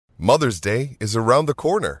Mother's Day is around the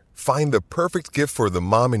corner. Find the perfect gift for the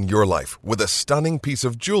mom in your life with a stunning piece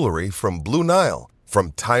of jewelry from Blue Nile.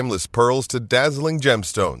 From timeless pearls to dazzling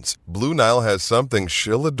gemstones, Blue Nile has something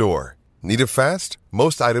she'll adore. Need it fast?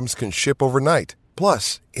 Most items can ship overnight.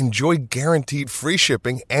 Plus, enjoy guaranteed free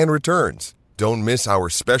shipping and returns. Don't miss our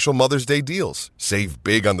special Mother's Day deals. Save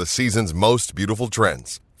big on the season's most beautiful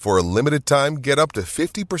trends. For a limited time, get up to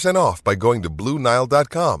 50% off by going to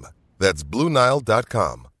BlueNile.com. That's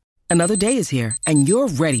BlueNile.com. Another day is here, and you're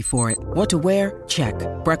ready for it. What to wear? Check.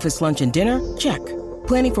 Breakfast, lunch, and dinner? Check.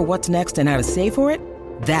 Planning for what's next and how to save for it?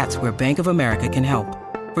 That's where Bank of America can help.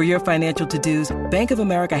 For your financial to-dos, Bank of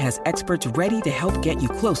America has experts ready to help get you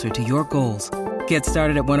closer to your goals. Get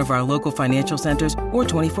started at one of our local financial centers or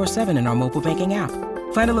 24/7 in our mobile banking app.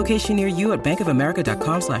 Find a location near you at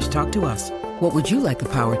bankofamerica.com/talktous. What would you like the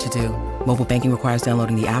power to do? Mobile banking requires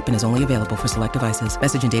downloading the app and is only available for select devices.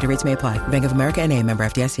 Message and data rates may apply. Bank of America N.A., member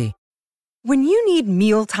FDIC. When you need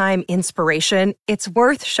mealtime inspiration, it's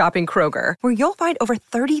worth shopping Kroger, where you'll find over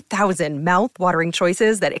 30,000 mouth-watering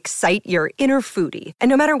choices that excite your inner foodie. And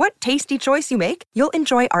no matter what tasty choice you make, you'll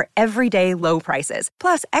enjoy our everyday low prices,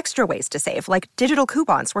 plus extra ways to save, like digital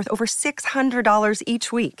coupons worth over $600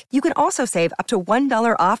 each week. You can also save up to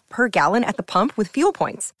 $1 off per gallon at the pump with fuel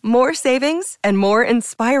points. More savings and more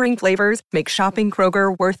inspiring flavors make shopping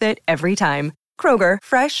Kroger worth it every time. Kroger,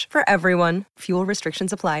 fresh for everyone. Fuel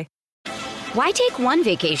restrictions apply. Why take one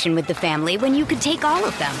vacation with the family when you could take all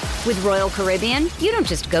of them? With Royal Caribbean, you don't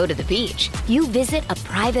just go to the beach. You visit a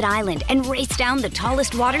private island and race down the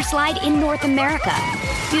tallest water slide in North America.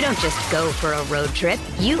 You don't just go for a road trip.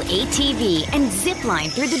 You ATV and zip line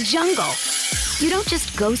through the jungle. You don't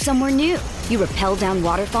just go somewhere new. You rappel down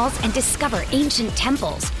waterfalls and discover ancient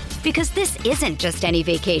temples. Because this isn't just any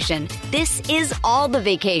vacation. This is all the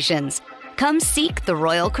vacations. Come seek the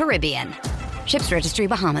Royal Caribbean. Ships Registry,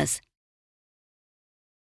 Bahamas.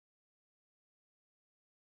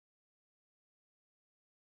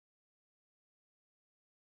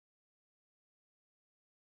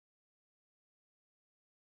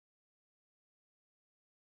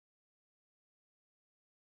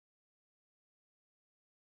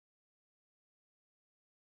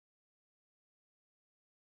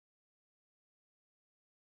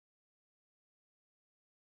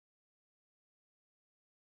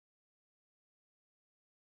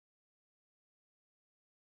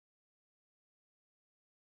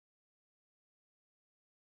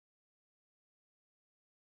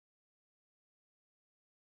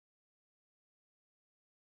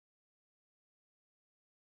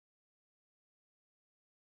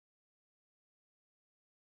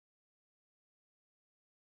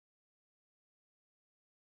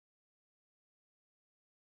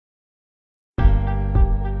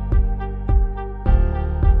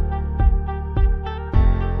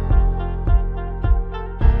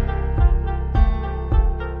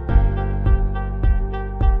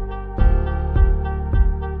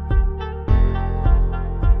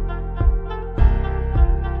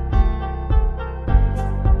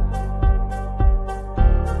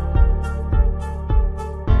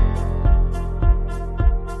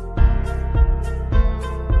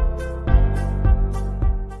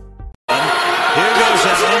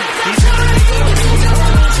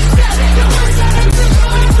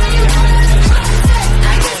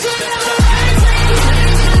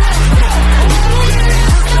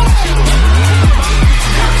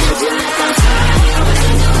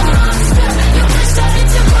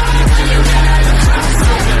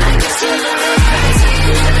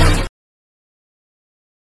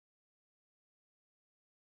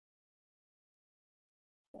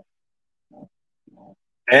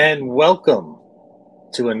 And welcome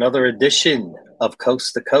to another edition of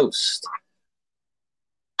Coast to Coast.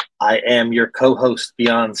 I am your co-host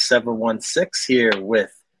Beyond 716 here with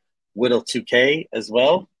Whittle 2K as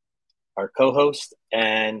well, our co-host.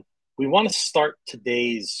 And we want to start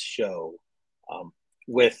today's show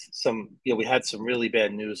with we had some really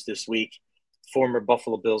bad news this week. Former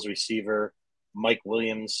Buffalo Bills receiver Mike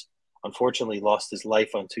Williams unfortunately lost his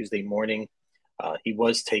life on Tuesday morning. He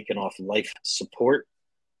was taken off life support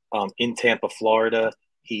in Tampa, Florida.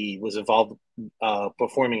 He was involved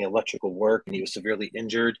performing electrical work, and he was severely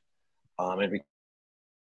injured and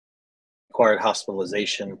required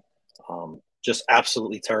hospitalization. Just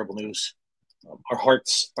absolutely terrible news. Our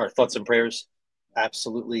hearts, our thoughts and prayers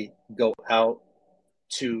absolutely go out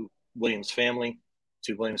to Williams' family,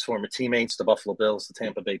 to Williams' former teammates, the Buffalo Bills, the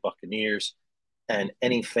Tampa Bay Buccaneers, and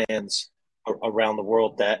any fans around the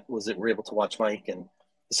world that were able to watch Mike. And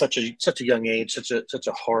such a young age, such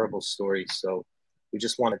a horrible story. So we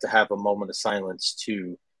just wanted to have a moment of silence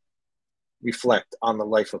to reflect on the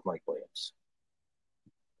life of Mike Williams.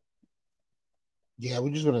 Yeah,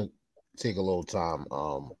 we're just gonna take a little time,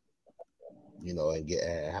 and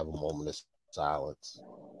have a moment of silence.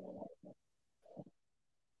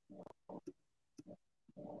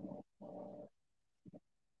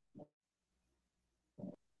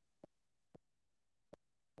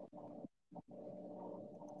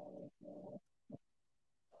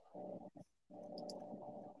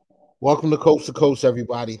 Welcome to Coast,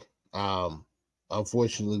 everybody.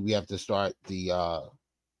 Unfortunately, we have to start the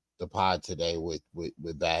pod today with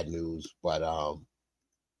bad news, but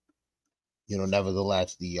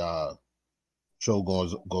nevertheless, the show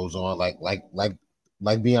goes on.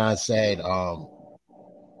 Like Beyond said,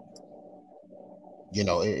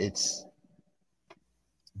 it's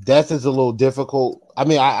death is a little difficult. I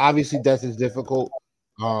mean, obviously death is difficult,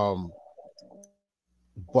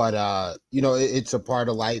 but it's a part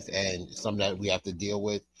of life and something that we have to deal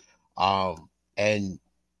with. And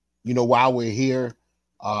while we're here,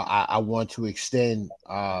 I want to extend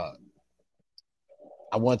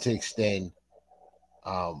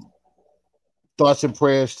thoughts and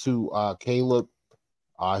prayers to Caleb.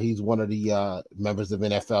 He's one of the members of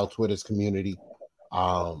NFL Twitter's community.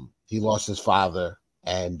 He lost his father,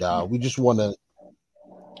 and we just want to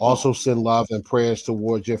also send love and prayers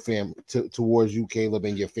towards your family, towards you, Caleb,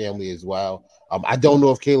 and your family as well. I don't know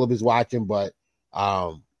if Caleb is watching, but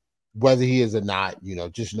whether he is or not,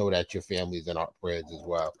 just know that your family is in our prayers as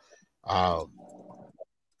well.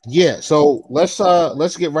 So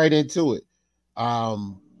let's get right into it.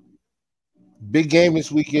 Big game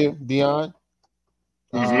this weekend, Beyond.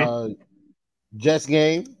 Jets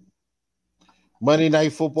game, Monday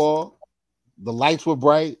Night Football. The lights were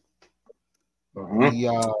bright.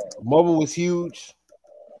 The moment was huge,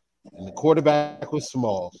 and the quarterback was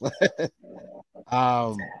small.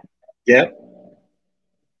 Yep.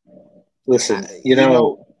 Listen,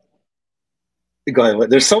 go ahead.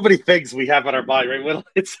 There's so many things we have on our mind, right? Well,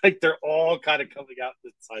 it's like they're all kind of coming out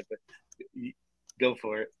this time. But go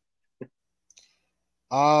for it.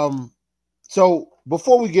 So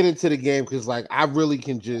before we get into the game, because I really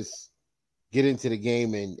can just get into the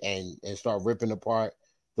game and start ripping apart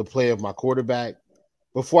the play of my quarterback.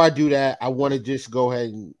 Before I do that, I want to just go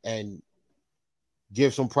ahead and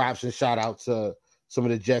give some props and shout out to some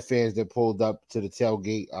of the Jet fans that pulled up to the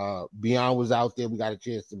tailgate. Beyond was out there. We got a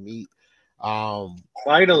chance to meet.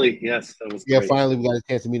 Finally, yes, that was great. Finally we got a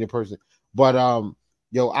chance to meet in person. But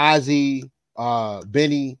Ozzy,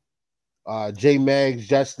 Benny, J Megs,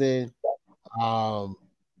 Justin, who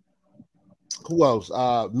else?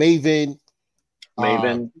 Maven.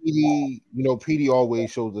 PD, PD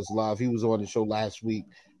always shows us love. He was on the show last week.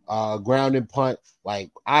 Ground and punt. I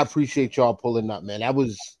appreciate y'all pulling up, man. That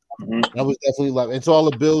was definitely love. And to all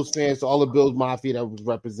the Bills fans, to all the Bills Mafia that was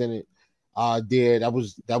represented there, that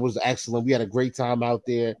was excellent. We had a great time out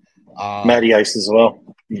there. Matty Ice as well.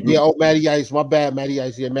 Yeah, Matty Ice. My bad, Matty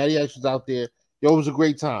Ice. Yeah, Matty Ice was out there. It was a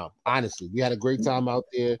great time. Honestly, we had a great time out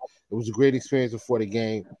there. It was a great experience before the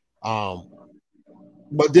game.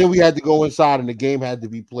 But then we had to go inside, and the game had to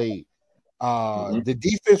be played. The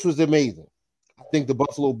defense was amazing. I think the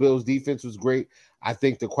Buffalo Bills defense was great. I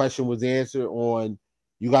think the question was answered on,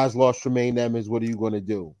 you guys lost Tremaine Edmonds. What are you going to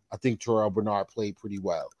do? I think Terrell Bernard played pretty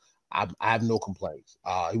well. I have no complaints.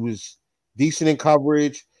 He was decent in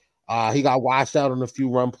coverage. He got washed out on a few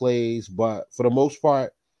run plays, but for the most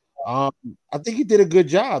part, I think he did a good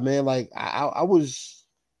job, man. I'm not going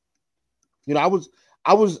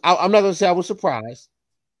to say I was surprised.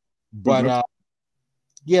 But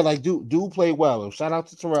dude played well. Shout out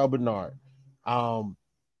to Terrell Bernard.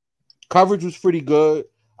 Coverage was pretty good.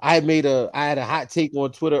 I had a hot take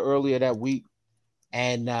on Twitter earlier that week,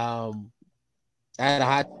 and I had a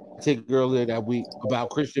hot take earlier that week about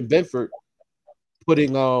Christian Benford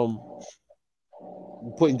putting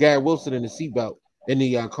Garrett Wilson in the seatbelt in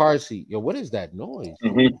the car seat. Yo, what is that noise?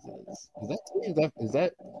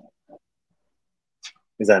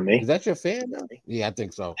 Is that me? Is that your fan? Yeah, I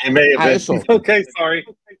think so. It may have been. Okay, sorry.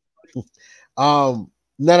 No.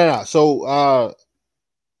 So,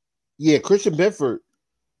 Christian Benford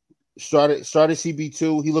started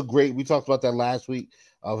CB2. He looked great. We talked about that last week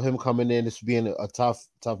of him coming in. This being a tough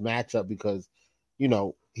matchup because,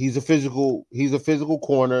 he's a physical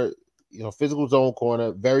corner, physical zone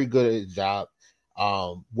corner, very good at his job.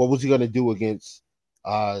 What was he going to do against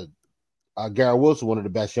Garrett Wilson, one of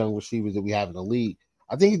the best young receivers that we have in the league?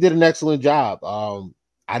 I think he did an excellent job.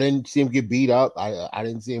 I didn't see him get beat up. I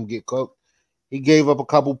didn't see him get cooked. He gave up a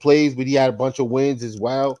couple plays, but he had a bunch of wins as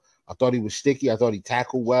well. I thought he was sticky. I thought he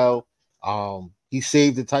tackled well. He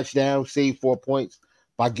saved the touchdown, saved 4 points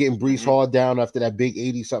by getting Breece Hall down after that big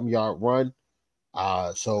 80-something yard run.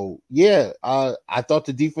 I thought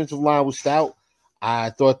the defensive line was stout.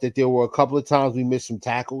 I thought that there were a couple of times we missed some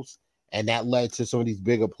tackles, and that led to some of these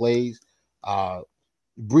bigger plays.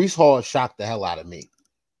 Breece Hall shocked the hell out of me.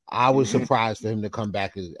 I was surprised for him to come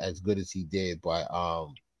back as good as he did, but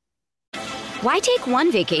Why take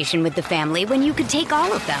one vacation with the family when you could take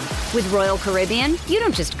all of them? With Royal Caribbean, you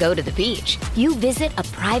don't just go to the beach. You visit a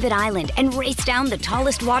private island and race down the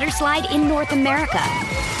tallest water slide in North America.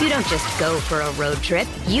 You don't just go for a road trip.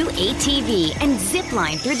 You ATV and zip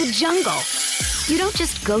line through the jungle. You don't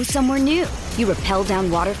just go somewhere new. You rappel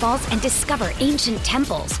down waterfalls and discover ancient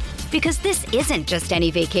temples. Because this isn't just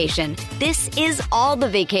any vacation. This is all the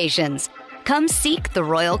vacations. Come seek the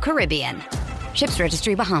Royal Caribbean. Ships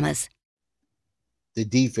Registry, Bahamas. The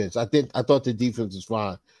defense, I thought the defense was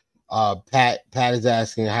fine. Pat is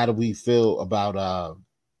asking, how do you feel about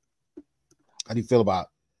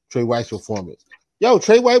Trey White's performance? Yo,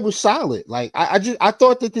 Trey White was solid. Like I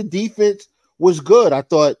thought that the defense was good. I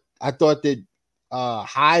thought that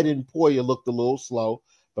Hyde and Poyer looked a little slow,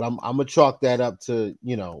 but I'm gonna chalk that up to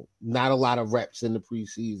not a lot of reps in the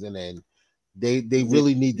preseason, and they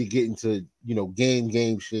really need to get into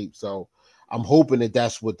game shape. So I'm hoping that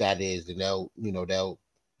that's what that is, and they'll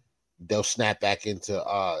snap back into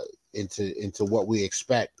what we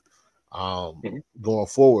expect going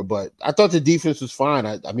forward. But I thought the defense was fine.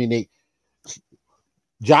 I mean,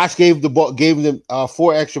 Josh gave them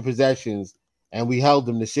 4 extra possessions, and we held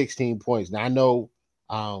them to 16 points. Now I know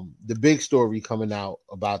the big story coming out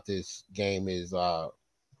about this game is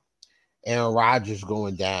Aaron Rodgers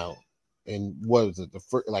going down, and what was it,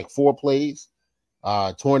 the 4 plays?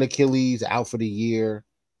 Torn Achilles, out for the year.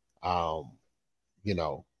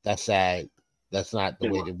 That's sad. That's not the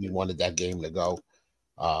way that we wanted that game to go.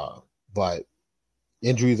 But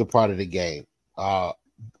injuries are part of the game.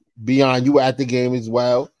 Beyond, you were at the game as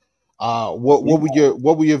well. What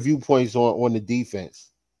were your viewpoints on the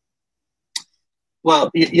defense?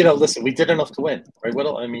 Well, listen, we did enough to win, right,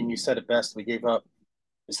 Whittle? I mean, you said it best. We gave up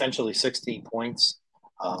essentially 16 points,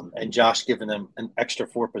 and Josh giving them an extra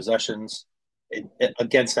 4 possessions.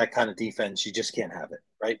 Against that kind of defense, you just can't have it,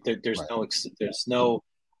 right? There's no,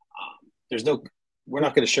 we're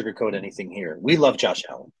not going to sugarcoat anything here. We love Josh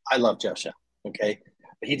Allen. I love Josh Allen, okay?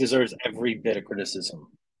 But he deserves every bit of criticism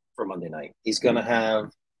for Monday night. He's going to have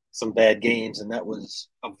some bad games, and that was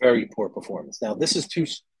a very poor performance. Now, this is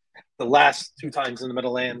the last 2 times in the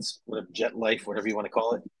Meadowlands, Jet Life, whatever you want to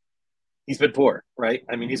call it, he's been poor, right?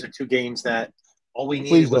 I mean, these are 2 games that all we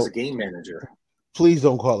needed was a game manager. Please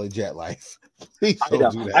don't call it Jet Life. Please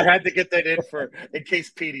don't do that. I had to get that in case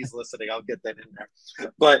Petey's listening. I'll get that in there.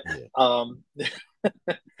 But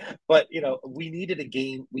but we needed a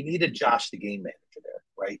game. We needed Josh, the game manager, there,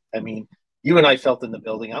 right? I mean, you and I felt in the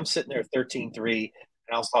building. I'm sitting there 13-3, and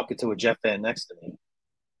I was talking to a Jet fan next to me,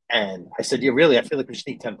 and I said, "Yeah, really, I feel like we just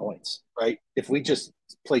need 10 points, right? If we just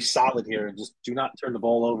play solid here and just do not turn the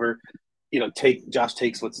ball over, Josh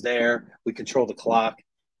takes what's there. We control the clock."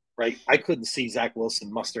 Right, I couldn't see Zach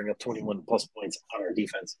Wilson mustering up 21 plus points on our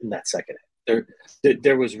defense in that second half.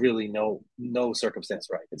 There was really no circumstance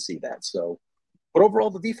where I could see that. So, but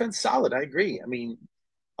overall, the defense solid. I agree. I mean,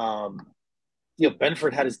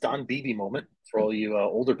 Benford had his Don Beebe moment for all you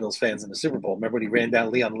older Bills fans in the Super Bowl. Remember when he ran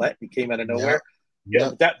down Leon Lett? He came out of nowhere.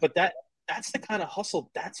 Yeah. That's the kind of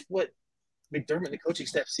hustle. That's what McDermott and the coaching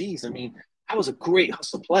staff sees. I mean, that was a great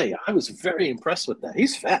hustle play. I was very impressed with that.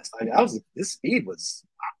 He's fast. His speed was.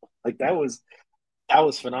 Like that was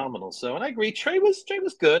phenomenal. So, and I agree, Trey was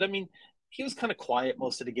good. I mean, he was kind of quiet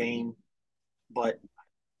most of the game, but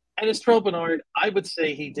and as Terrell Bernard, I would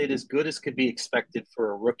say he did as good as could be expected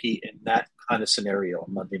for a rookie in that kind of scenario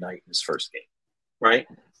on Monday night in his first game, right?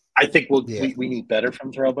 I think we need better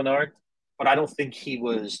from Terrell Bernard, but I don't think he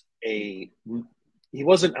wasn't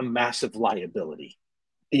a massive liability,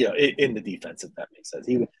 in the defense, if that makes sense.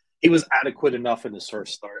 He was adequate enough in his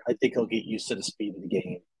first start. I think he'll get used to the speed of the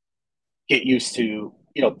game. Get used to,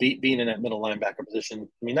 being in that middle linebacker position.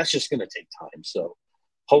 I mean, that's just going to take time. So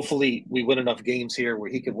hopefully we win enough games here where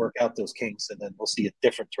he can work out those kinks, and then we'll see a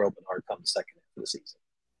different Terrell Bernard come the second half of the season.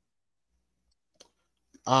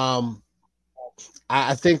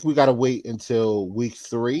 I think we got to wait until week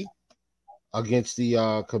 3 against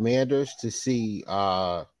the Commanders to see.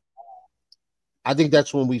 I think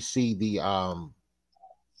that's when we see the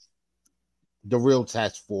real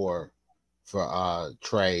test for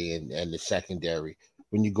Trey and the secondary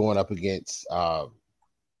when you're going up against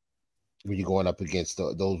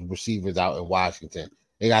those receivers out in Washington.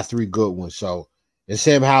 They got 3 good ones. So, and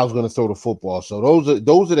Sam Howell's going to throw the football. So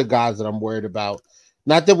those are the guys that I'm worried about.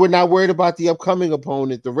 Not that we're not worried about the upcoming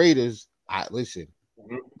opponent, the Raiders. Listen,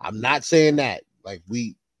 I'm not saying that. Like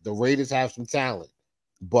the Raiders have some talent,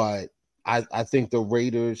 but I think the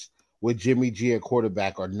Raiders with Jimmy G at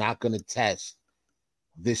quarterback are not going to test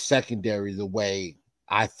this secondary the way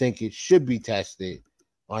I think it should be tested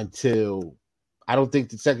until I don't think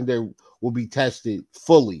the secondary will be tested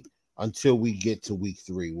fully until we get to week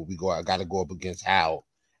 3 where we got to go up against Hal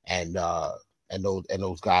and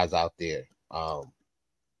those guys out there.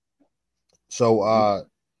 So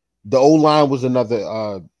the O-line was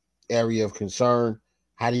another area of concern.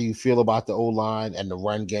 How do you feel about the O-line and the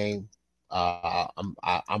run game?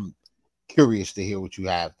 I'm curious to hear what you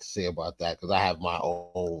have to say about that because I have my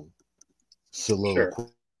own soliloquy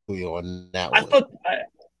on that one.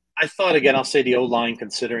 I thought again. I'll say the O-line,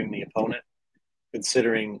 considering the opponent,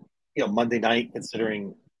 considering Monday night,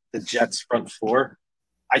 considering the Jets' front four.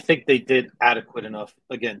 I think they did adequate enough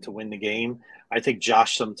again to win the game. I think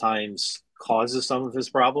Josh sometimes causes some of his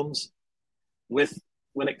problems when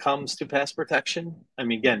it comes to pass protection. I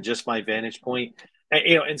mean, again, just my vantage point.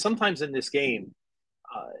 And sometimes in this game,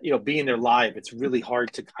 being there live, it's really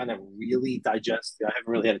hard to kind of really digest. I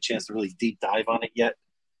haven't really had a chance to really deep dive on it yet.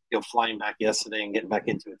 Flying back yesterday and getting back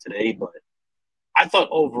into it today. But I thought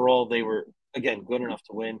overall they were, again, good enough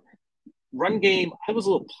to win. Run game, I was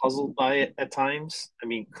a little puzzled by it at times. I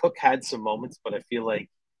mean, Cook had some moments, but I feel like,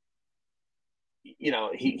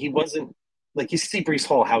 he wasn't like you see Breece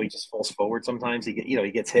Hall, how he just falls forward sometimes. He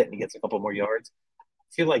gets hit and he gets a couple more yards.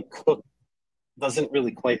 I feel like Cook doesn't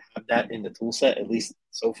really quite have that in the tool set, at least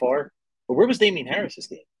so far. But where was Damien Harris this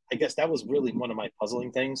game? I guess that was really one of my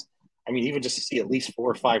puzzling things. I mean, even just to see at least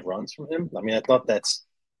 4 or 5 runs from him. I mean, I thought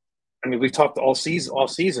we've talked all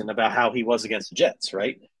season about how he was against the Jets,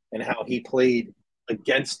 right? And how he played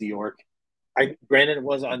against New York. Granted, it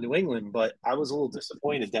was on New England, but I was a little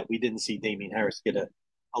disappointed that we didn't see Damien Harris get a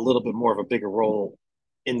little bit more of a bigger role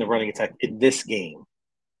in the running attack in this game,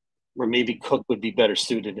 where maybe Cook would be better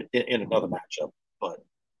suited in another matchup. But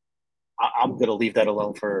I'm going to leave that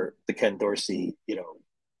alone for the Ken Dorsey,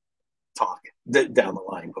 talk down the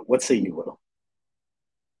line. But what say you, Will?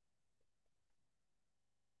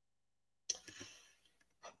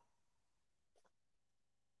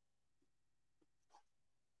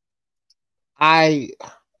 I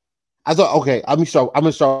thought, okay, I'm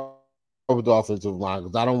gonna start with the offensive line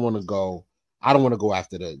because I don't want to go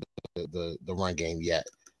after the run game yet.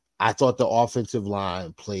 I thought the offensive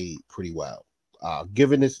line played pretty well.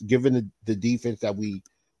 Given the defense that we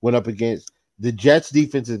went up against, the Jets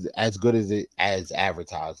defense is as good as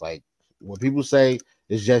advertised. Like when people say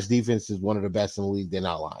this Jets defense is one of the best in the league, they're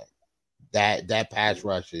not lying. That pass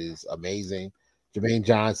rush is amazing. Jermaine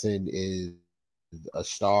Johnson is a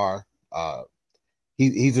star.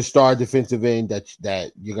 He's a star defensive end that's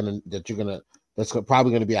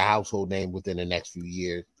probably gonna be a household name within the next few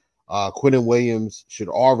years. Quinnen Williams should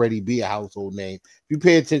already be a household name. If you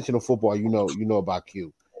pay attention to football, you know about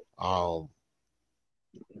Q.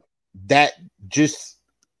 That just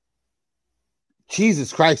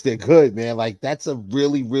Jesus Christ, they're good, man. Like that's a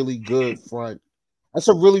really, really good front. That's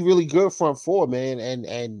a really, really good front four, man.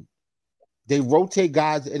 And they rotate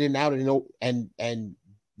guys in and out, and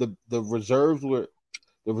the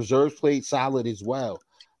reserves played solid as well.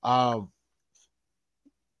 The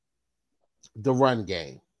run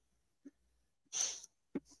game.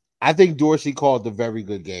 I think Dorsey called a very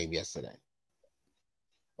good game yesterday.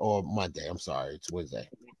 Or Monday. I'm sorry, it's Wednesday.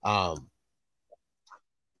 I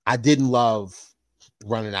didn't love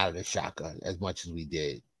running out of the shotgun as much as we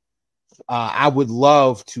did. I would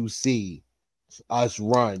love to see us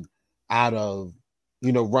run from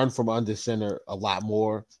under center a lot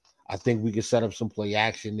more. I think we could set up some play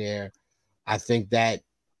action there. I think that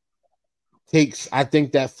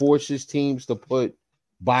forces teams to put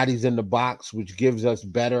bodies in the box, which gives us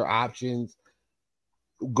better options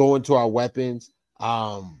going to our weapons.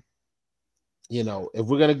 If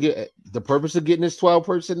we're going to get the purpose of getting this 12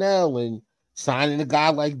 personnel and signing a guy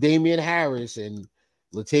like Damien Harris and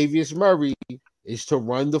Latavius Murray is to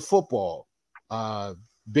run the football.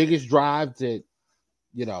 Biggest drive that,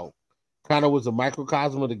 kind of was a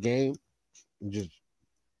microcosm of the game and just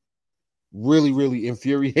really, really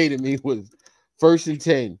infuriated me was 1st and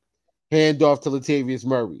 10, handoff to Latavius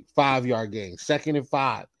Murray, 5-yard gain. 2nd and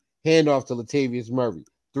 5, handoff to Latavius Murray,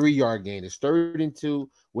 3-yard gain. It's 3rd and 2,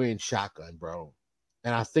 we're in shotgun, bro.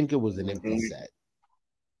 And I think it was an empty set.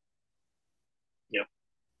 Yep.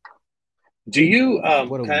 Do you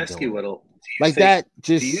can I ask you, Whittle? Like that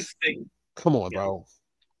just do you think come on, bro.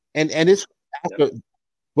 And it's after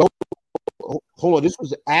hold on, this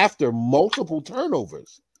was after multiple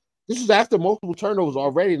turnovers. This was after multiple turnovers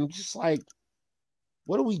already. And I'm just like,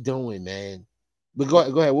 what are we doing, man? But go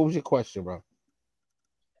ahead. What was your question, bro?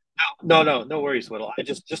 No worries, Whittle. I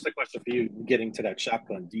just a question for you. Getting to that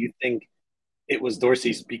shotgun, do you think it was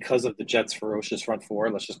Dorsey's because of the Jets' ferocious front four?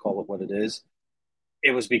 Let's just call it what it is.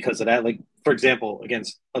 It was because of that. Like, for example,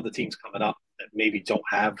 against other teams coming up that maybe don't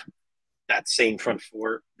have that same front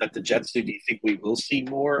four that the Jets do. Do you think we will see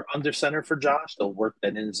more under center for Josh? They'll work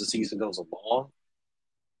that in as the season goes along.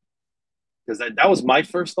 Because that was my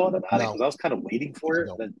first thought about it. Because I was kind of waiting for it.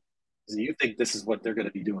 Then, do you think this is what they're going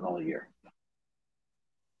to be doing all year?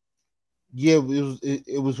 Yeah,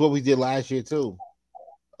 it was what we did last year too.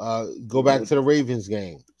 Go back to the Ravens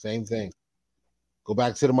game, same thing. Go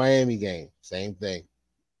back to the Miami game, same thing.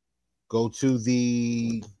 Go to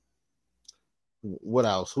the what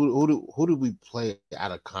else? Who did we play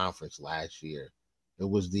out of conference last year? It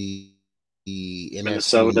was the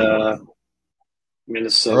Minnesota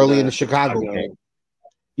early in the Chicago game.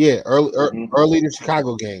 Yeah, early in the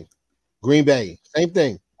Chicago game. Green Bay, same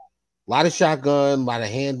thing. A lot of shotgun, a lot of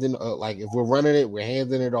handing. Like if we're running it, we're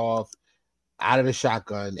handing it off out of the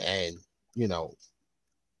shotgun, and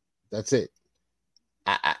that's it.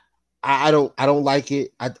 I don't like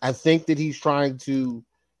it. I think that he's trying to.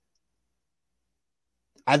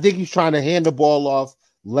 I think he's trying to hand the ball off,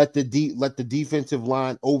 let the defensive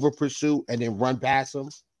line over pursue, and then run past them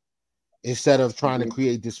instead of trying to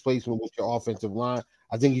create displacement with your offensive line.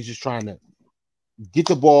 I think he's just trying to get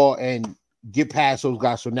the ball and get past those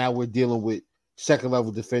guys. So now we're dealing with second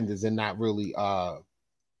level defenders and not really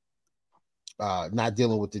not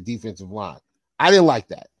dealing with the defensive line. I didn't like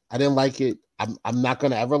that. I didn't like it. I'm not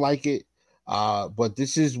gonna ever like it. But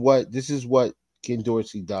this is what Ken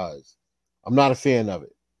Dorsey does. I'm not a fan of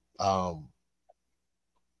it. I'm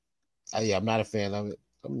not a fan of it.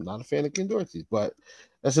 I'm not a fan of Ken Dorsey, but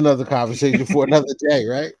that's another conversation for another day,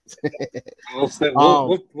 right?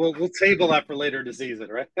 We'll table that for later in the season,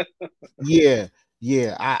 right? Yeah.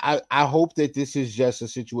 I hope that this is just a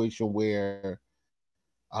situation where,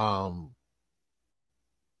 I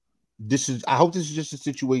hope this is just a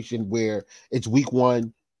situation where it's week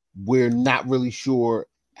one. We're not really sure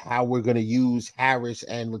how we're going to use Harris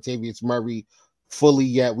and Latavius Murray fully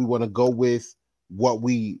yet. We want to go with what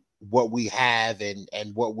we have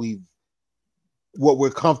and what we're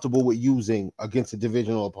comfortable with using against a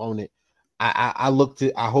divisional opponent. I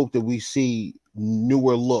hope that we see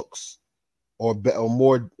newer looks or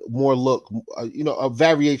more look, a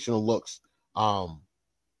variation of looks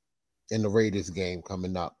in the Raiders game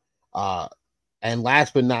coming up. And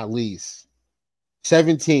last but not least,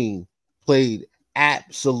 17 played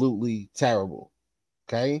absolutely terrible.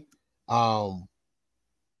 Okay.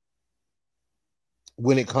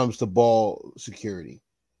 When it comes to ball security,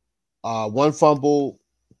 1 fumble,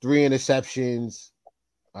 3 interceptions,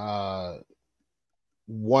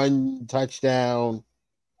 1 touchdown,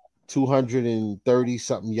 230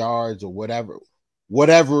 something yards or whatever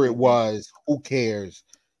it was. Who cares?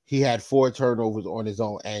 He had 4 turnovers on his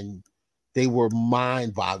own, and they were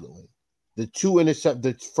mind-boggling. The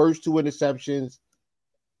first 2 interceptions,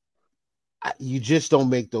 you just don't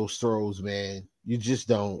make those throws, man. You just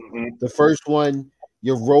don't. Mm-hmm. The first one,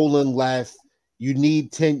 you're rolling left. You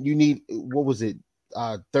need 10. You need, what was it?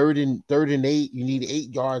 Third and 8. You need 8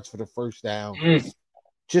 yards for the first down.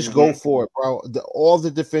 Just go for it, bro. All the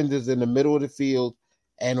defenders in the middle of the field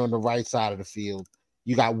and on the right side of the field.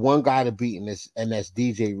 You got one guy to beat in this, and that's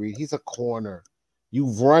DJ Reed. He's a corner.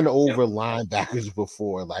 You've run over linebackers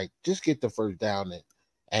before. Like, just get the first down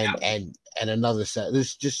and another set.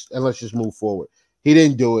 Let's just move forward. He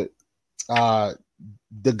didn't do it.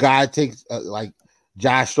 The guy takes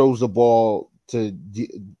Josh throws the ball to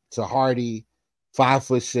Hardy,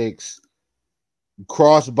 5'6",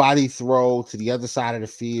 cross body throw to the other side of the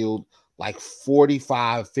field, like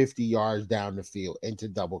 45, 50 yards down the field into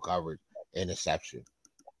double coverage, interception.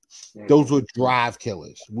 Those were drive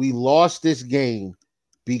killers. We lost this game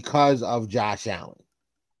because of Josh Allen,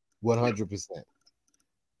 100%.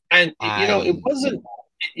 And it wasn't.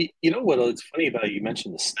 You know what? It's funny about it, you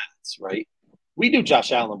mentioned the stats, right? We knew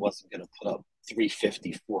Josh Allen wasn't going to put up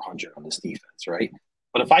 350, 400 on this defense, right?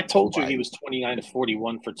 But if I told you he was 29 to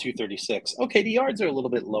 41 for 236, okay, the yards are a little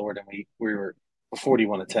bit lower than we were for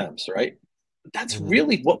 41 attempts, right? But that's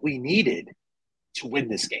really what we needed to win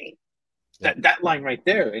this game. That line right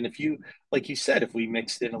there. And if you, like you said, if we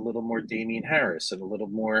mixed in a little more Damian Harris and a little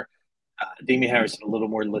more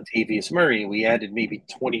Latavius Murray, we added maybe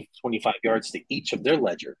 20, 25 yards to each of their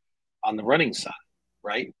ledger on the running side,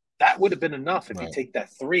 right? That would have been enough if you take that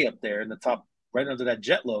 3 up there in the top, right under that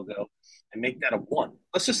Jet logo, and make that a 1.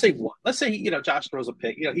 Let's just say 1. Let's say, Josh throws a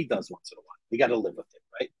pick. He does once in a while. We got to live with it,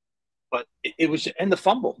 right? But it was, and the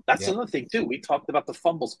fumble. That's another thing too. We talked about the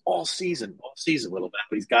fumbles all season, Little Bat.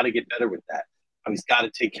 He's got to get better with that. how he's got to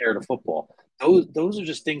take care of the football. Those are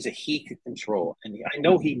just things that he can control. And I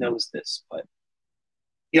know he knows this, but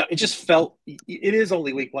it just felt, it is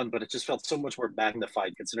only week one, but it just felt so much more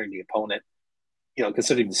magnified considering the opponent,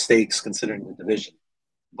 considering the stakes, considering the division.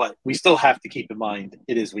 But we still have to keep in mind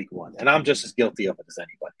it is week one. And I'm just as guilty of it as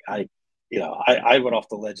anybody. I went off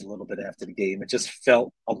the ledge a little bit after the game. It just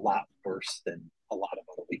felt a lot worse than a lot of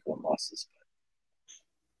other week one losses.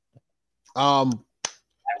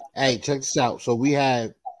 Hey, check this out. So we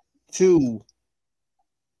had two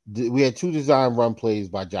design run plays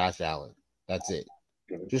by Josh Allen. That's it.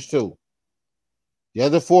 Just two. The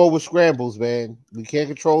other four were scrambles, man. We can't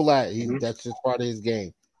control that. That's just part of his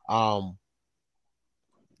game.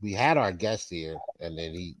 We had our guest here, and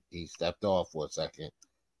then he stepped off for a second.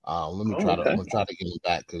 Let me try to get him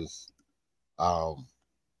back because,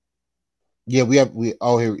 there he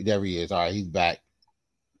is. All right, he's back.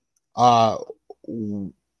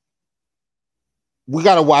 We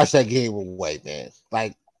gotta watch that game away, man.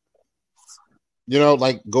 Like,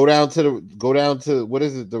 go down to what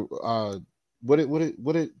is it?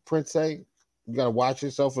 What did Prince say? You gotta watch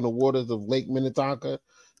yourself in the waters of Lake Minnetonka.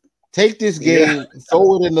 Take this game,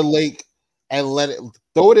 throw it in the lake, and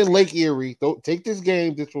throw it in Lake Erie. Take this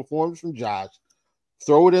game, this performance from Josh,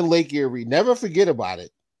 throw it in Lake Erie. Never forget about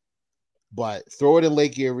it, but throw it in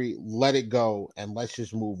Lake Erie, let it go, and let's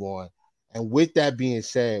just move on. And with that being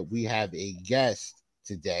said, we have a guest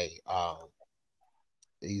today.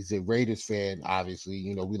 He's a Raiders fan,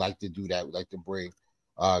 obviously. We like to do that. We like to bring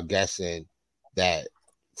guests in that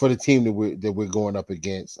for the team that we're going up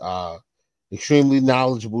against. Extremely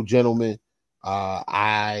knowledgeable gentleman.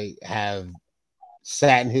 I have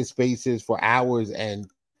sat in his spaces for hours and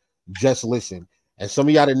just listened. And some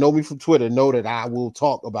of y'all that know me from Twitter know that I will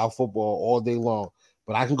talk about football all day long.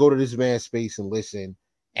 But I can go to this man's space and listen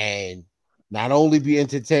and not only be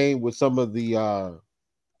entertained with some of the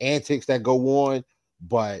antics that go on,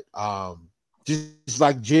 but just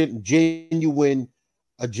like a genuine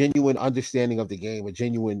understanding of the game, a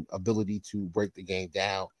genuine ability to break the game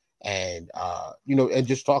down. And and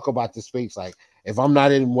just talk about the space. Like if I'm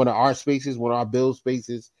not in one of our spaces, one of our build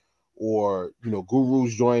spaces, or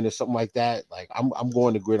Guru's join or something like that, like I'm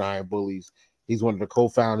going to Gridiron Bullies. He's one of the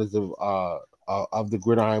co-founders of the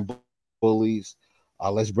Gridiron Bullies.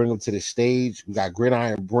 Let's bring him to the stage. We got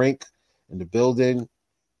Gridiron Brink in the building.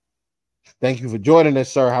 Thank you for joining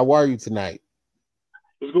us, sir. How are you tonight?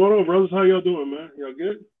 What's going on, brothers? How y'all doing, man? Y'all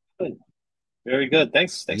good? Good. Very good.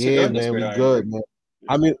 Thanks for joining us, Gridiron. We good, man.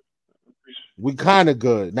 I mean, we kind of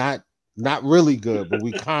good, not really good, but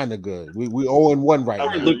we kind of good. We 0-1 right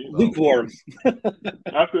now. Lukewarm.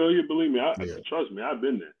 I feel you. Believe me. Trust me. I've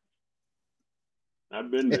been there.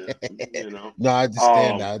 No, I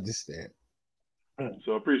understand. I understand.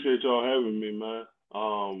 So I appreciate y'all having me, man.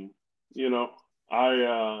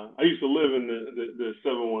 I used to live in the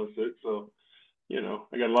 716, so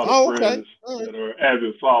I got a lot of friends that are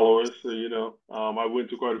avid followers. So I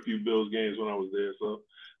went to quite a few Bills games when I was there. So.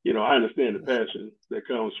 I understand the passion that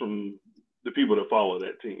comes from the people that follow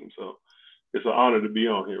that team. So it's an honor to be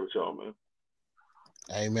on here with y'all, man.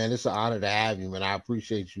 Hey, man, it's an honor to have you, man. I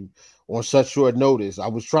appreciate you on such short notice. I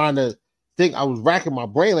was trying to think, I was racking my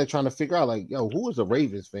brain, like trying to figure out, like, who is a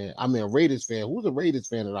Ravens fan? I mean, a Raiders fan. Who's a Raiders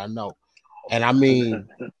fan that I know? And I mean,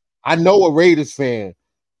 I know a Raiders fan,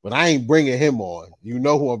 but I ain't bringing him on. You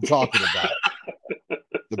know who I'm talking about.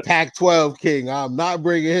 The Pac-12 king. I'm not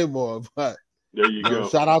bringing him on, but there you go.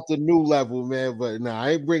 Shout out to New Level, man. But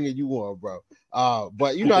I ain't bringing you on, bro.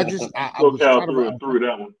 But I was trying to through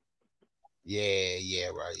that one. Yeah,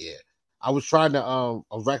 right, yeah. I was trying to I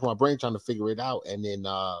was racking my brain trying to figure it out, and then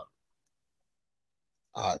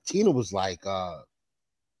Tina was like,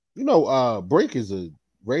 Brink is a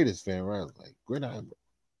Raiders fan, right? Like Gridiron.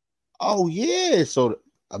 Oh yeah. So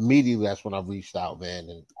immediately that's when I reached out,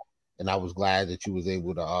 man, and I was glad that you was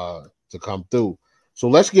able to come through. So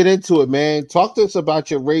let's get into it, man. Talk to us about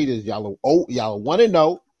your Raiders. Y'all are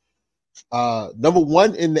 1-0. Number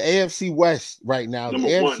one in the AFC West right now. Number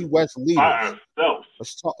the AFC West leaders.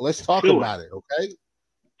 Let's talk about it, okay?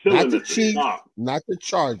 Not the Chiefs, not the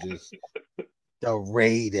Chargers. The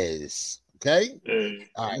Raiders. Okay? Hey.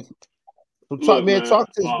 All right. So talk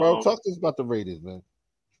to us, bro. Talk to us about the Raiders, man.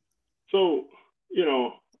 So,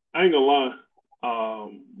 I ain't gonna lie.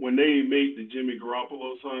 When they made the Jimmy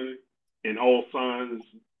Garoppolo signing, and all signs,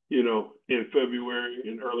 in February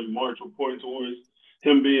and early March were pointing towards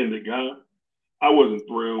him being the guy, I wasn't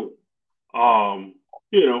thrilled.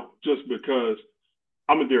 Just because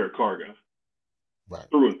I'm a Derek Carr guy. Right.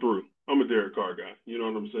 Through and through. I'm a Derek Carr guy. You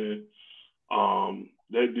know what I'm saying?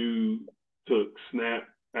 That dude took snap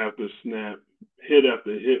after snap, hit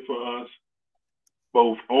after hit for us.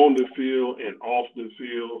 both on the field and off the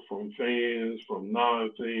field, from fans, from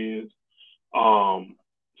non-fans.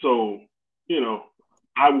 So, you know,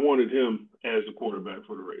 I wanted him as the quarterback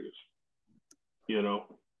for the Raiders, you know.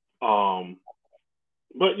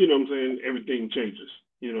 But, you know what I'm saying, everything changes.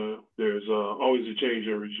 You know, there's always a change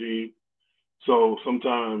in regime. So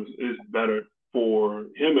sometimes it's better for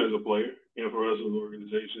him as a player and for us as an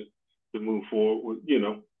organization to move forward with, you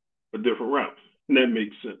know, a different route. And that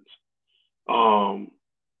makes sense.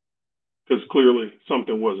 Because clearly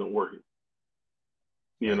something wasn't working.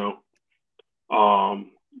 You know,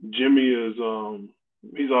 Jimmy is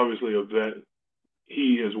he's obviously a vet.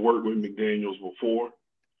 He has worked with McDaniels before.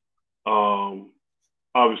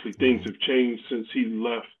 Obviously things have changed since he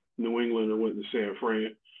left New England and went to San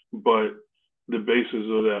Fran, but the basis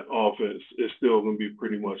of that offense is still going to be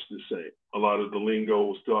pretty much the same. A lot of the lingo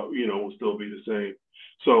will still, you know, will still be the same.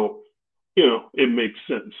 So, you know, it makes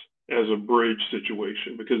sense as a bridge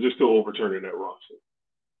situation because they're still overturning that roster.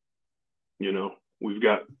 You know, we've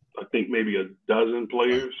got, I think, maybe a dozen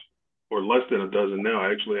players or less than a dozen now,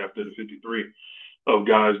 actually, after the 53 of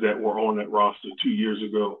guys that were on that roster 2 years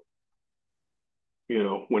ago, you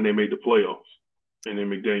know, when they made the playoffs. And then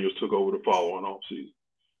McDaniels took over the following offseason.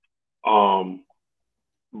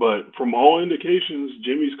 But from all indications,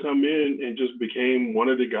 Jimmy's come in and just became one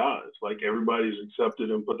of the guys. Like everybody's accepted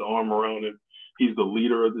him, put the arm around him. He's the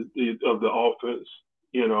leader of the offense.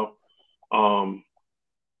 You know,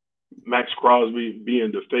 Max Crosby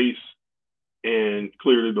being the face and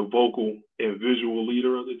clearly the vocal and visual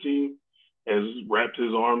leader of the team has wrapped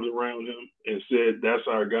his arms around him and said, "That's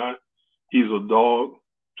our guy. He's a dog."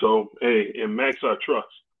 So hey, and Max I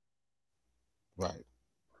trust. Right.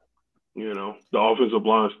 You know, the offensive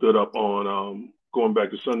line stood up on going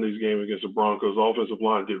back to Sunday's game against the Broncos. The offensive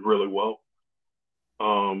line did really well.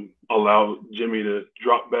 Allowed Jimmy to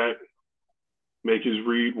drop back, make his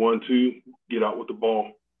read 1-2, get out with the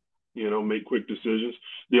ball, you know, make quick decisions.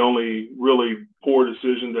 The only really poor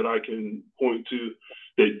decision that I can point to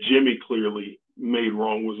that Jimmy clearly made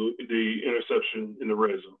wrong was the interception in the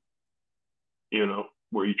red zone, you know,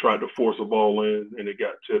 where he tried to force a ball in and it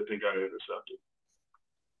got tipped and got intercepted.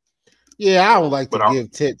 Yeah, I don't like to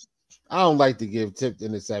give tips. I don't like to give tipped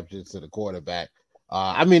interceptions to the quarterback.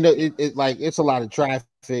 I mean, it like it's a lot of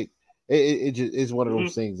traffic. It just is one of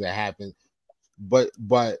those things that happen. But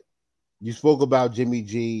you spoke about Jimmy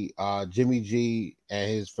G. Jimmy G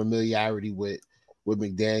and his familiarity with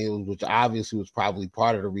McDaniels, which obviously was probably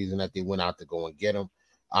part of the reason that they went out to go and get him.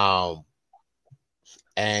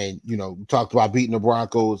 And you know, we talked about beating the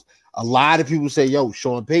Broncos. A lot of people say, "Yo,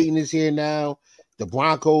 Sean Payton is here now. The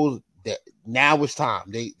Broncos." Now it's time.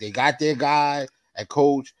 They got their guy at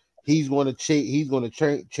coach. He's going to change. He's going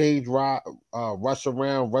to change Russ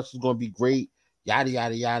around. Russ is going to be great. Yada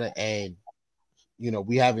yada yada. And you know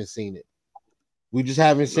we haven't seen it. We just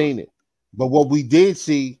haven't seen it. But what we did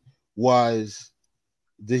see was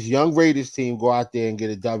this young Raiders team go out there and get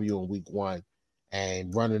a W in week 1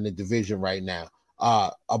 and run in the division right now.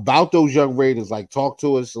 About those young Raiders, like talk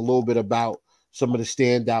to us a little bit about some of the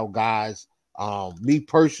standout guys. Me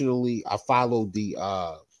personally, I follow the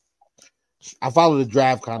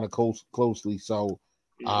draft kind of closely. So,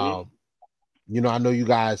 you know, I know you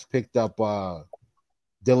guys picked up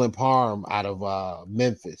Dylan Parham out of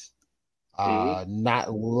Memphis.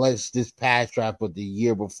 Not less this past draft, but the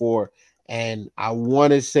year before. And I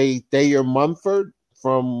want to say Thayer Munford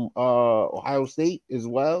from Ohio State as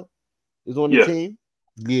well is on the team.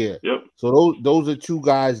 Yeah. Yep. So those are two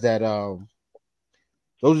guys that I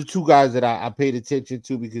paid attention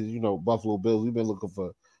to because, you know, Buffalo Bills, we've been looking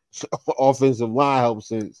for offensive line help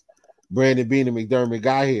since Brandon Beane and McDermott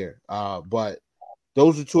got here. But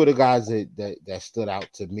those are two of the guys that stood out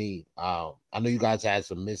to me. I know you guys had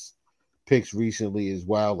some missed picks recently as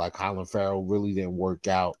well, like Colin Farrell really didn't work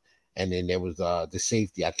out. And then there was the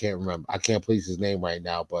safety. I can't remember. I can't place his name right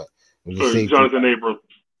now, but it was Jonathan Abrams.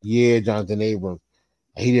 Yeah, Jonathan Abrams.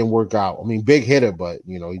 He didn't work out. I mean, big hitter, but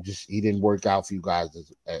you know, he didn't work out for you guys.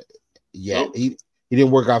 Nope. He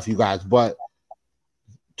didn't work out for you guys. But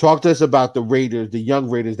talk to us about the Raiders, the young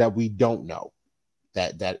Raiders that we don't know,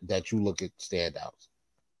 that you look at standouts.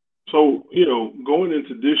 So, you know, going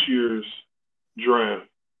into this year's draft,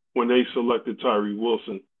 when they selected Tyree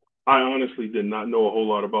Wilson, I honestly did not know a whole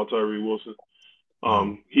lot about Tyree Wilson.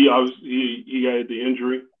 He had the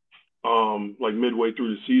injury like midway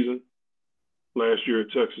through the season last year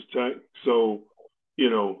at Texas Tech. So, you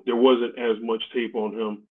know, there wasn't as much tape on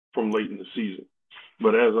him from late in the season.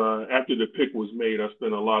 But after the pick was made, I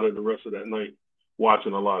spent a lot of the rest of that night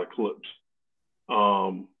watching a lot of clips.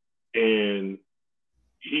 And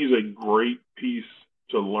he's a great piece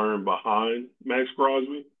to learn behind Max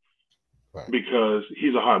Crosby right. because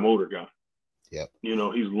he's a high motor guy. Yep. You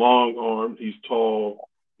know, he's long armed, he's tall,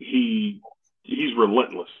 he's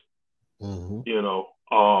relentless. Mm-hmm. You know,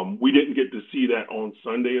 we didn't get to see that on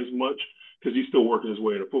Sunday as much because he's still working his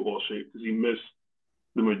way into football shape because he missed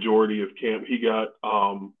the majority of camp. He got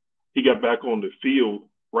back on the field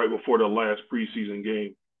right before the last preseason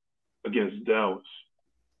game against Dallas.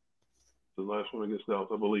 The last one against Dallas,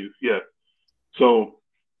 I believe. Yeah. So,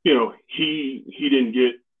 you know, he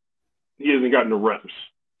hasn't gotten the reps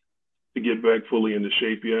to get back fully into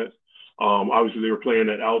shape yet. Obviously, they were playing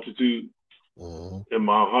at altitude in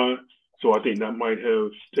Mile High, so I think that might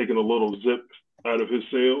have taken a little zip out of his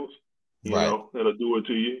sails. You know, that'll do it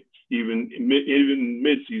to you, even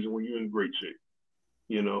mid-season when you're in great shape,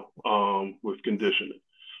 you know, with conditioning.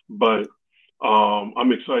 But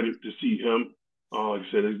I'm excited to see him, like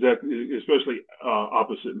I said, especially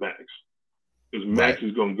opposite Max. Because Max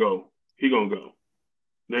is going to go. He going to go.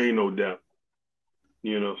 There ain't no doubt.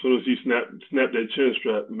 You know, as soon as he snap that chin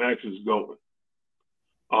strap, Max is going.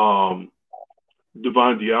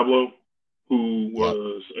 Divine Diablo, who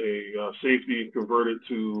was a safety converted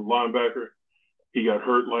to linebacker, he got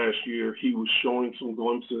hurt last year. He was showing some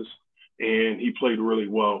glimpses, and he played really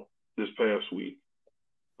well this past week.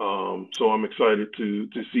 So I'm excited to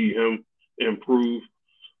see him improve.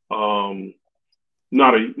 Not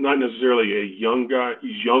necessarily a young guy.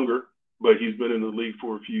 He's younger, but he's been in the league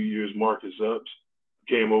for a few years. Marcus Epps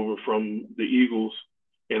came over from the Eagles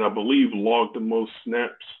and I believe logged the most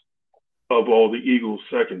snaps of all the Eagles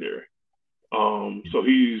secondary. So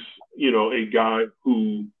he's, you know, a guy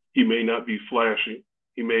who he may not be flashy.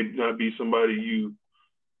 He may not be somebody you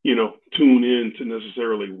know, tune in to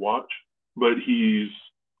necessarily watch, but he's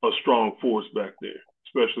a strong force back there,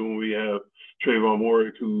 especially when we have Trayvon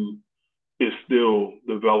Moorick, who is still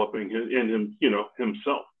developing in him, you know,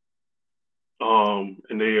 himself.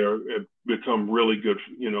 And they have become really good,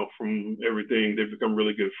 you know, from everything. They've become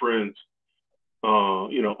really good friends,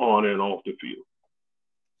 you know, on and off the field.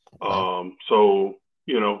 So,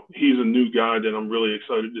 you know, he's a new guy that I'm really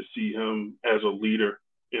excited to see him as a leader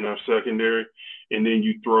in our secondary. And then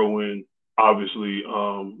you throw in, obviously,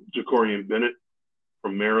 Jacorian Bennett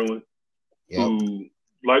from Maryland, who,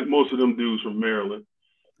 like most of them dudes from Maryland,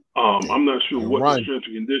 I'm not sure what the strength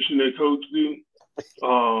and conditioning coach do,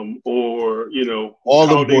 or, you know, all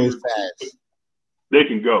the boys fast. They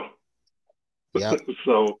can go. Yeah.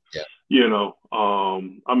 So, you know,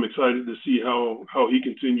 I'm excited to see how he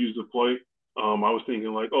continues to play. I was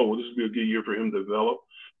thinking like, oh, well, this would be a good year for him to develop,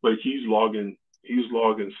 but he's logging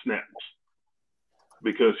snaps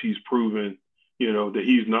because he's proven, you know, that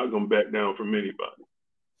he's not going to back down from anybody.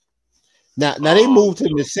 Now they moved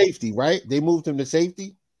him to safety, right? They moved him to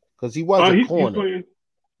safety because he was a corner.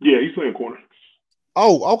 He's playing corner.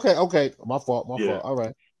 Oh, okay. My fault. All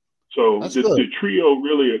right. So the trio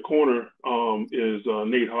really at corner is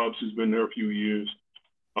Nate Hobbs, who's been there a few years.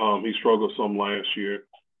 He struggled some last year.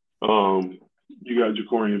 You got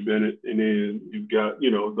Jacorian Bennett, and then you've got, you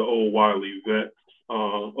know, the old Wiley vet,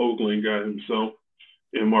 Oakland guy himself,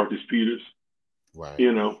 and Marcus Peters. Right.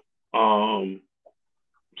 You know,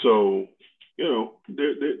 so you know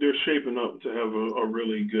they're shaping up to have a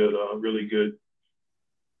really good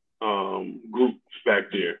group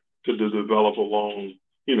back there to develop along,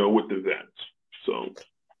 you know, with the vets. So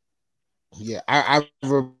yeah, I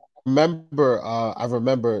remember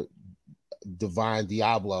Divine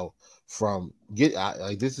Diablo from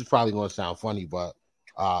like, this is probably going to sound funny, but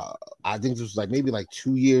I think this was like maybe like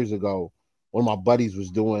 2 years ago. One of my buddies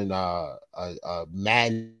was doing a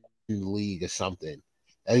Madden league or something.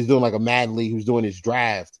 And he's doing like a Madden league. He was doing his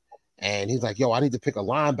draft, and he's like, "Yo, I need to pick a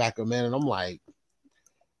linebacker, man." And I'm like,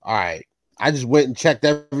 "All right." I just went and checked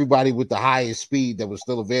everybody with the highest speed that was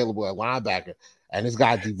still available at linebacker, and this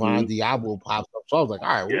guy Divine Diablo pops up. So I was like, "All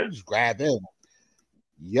right, we'll just grab him."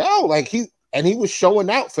 Yo, like he was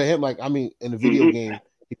showing out for him. Like, I mean, in the video game,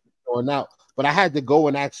 he was showing out. But I had to go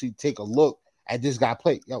and actually take a look at this guy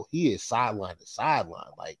play. Yo, he is sideline to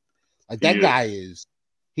sideline. Like that guy is.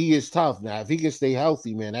 He is tough. Now, if he can stay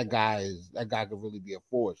healthy, man, that guy could really be a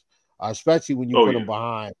force. Especially when you put him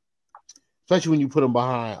behind. Especially when you put him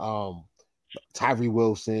behind Tyree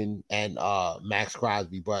Wilson and Max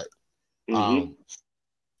Crosby. But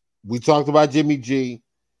we talked about Jimmy G.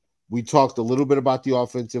 We talked a little bit about the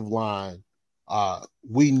offensive line.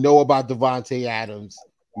 We know about Devontae Adams.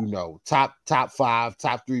 You know, top 5,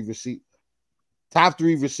 top 3 receiver,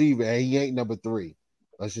 and he ain't number 3.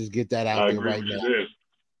 Let's just get that out there right now.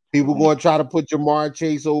 People going to try to put Jamar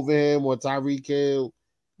Chase over him or Tyreek Hill.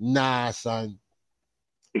 Nah, son.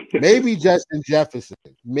 Maybe Justin Jefferson.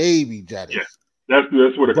 Maybe Jettis. Yeah,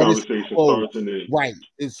 That's where the conversation starts. Right.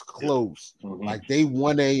 It's close. Yeah. Mm-hmm. Like they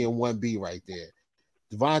 1A and 1B right there.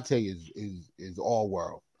 Devontae is all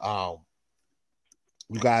world.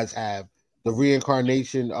 You guys have the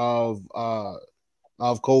reincarnation of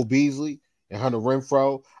Cole Beasley and Hunter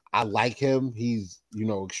Renfrow. I like him. He's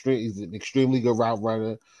he's an extremely good route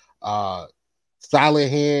runner. Solid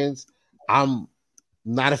hands. I'm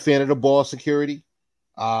not a fan of the ball security.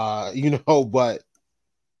 But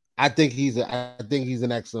I think he's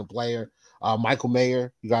an excellent player. Michael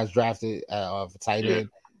Mayer, you guys drafted for tight end,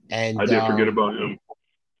 and I did forget about him.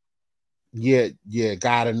 Yeah,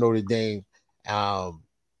 guy to Notre Dame.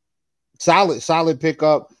 Solid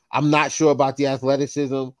pickup. I'm not sure about the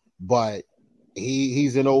athleticism, but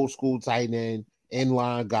he's an old school tight end,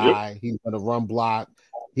 inline guy. Yep. He's gonna run block.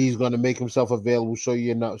 He's gonna make himself available. Show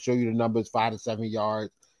you the numbers, 5 to 7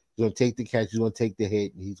 yards. He's gonna take the catch. He's gonna take the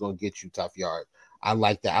hit, and he's gonna get you tough yards. I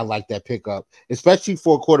like that. I like that pickup, especially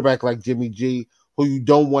for a quarterback like Jimmy G, who you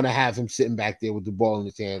don't want to have him sitting back there with the ball in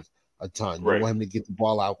his hands a ton. You want him to get the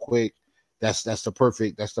ball out quick. That's the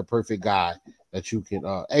perfect guy that you can.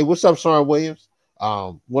 Hey, what's up, Sean Williams?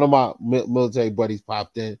 One of my military buddies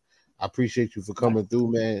popped in. I appreciate you for coming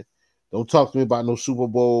through, man. Don't talk to me about no Super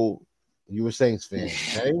Bowl. You were Saints fan,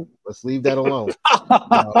 okay? Let's leave that alone.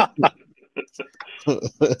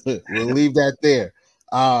 We'll leave that there.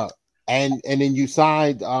 And then you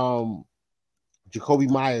signed Jacoby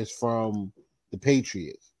Myers from the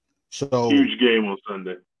Patriots. So huge game on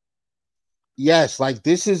Sunday. Yes,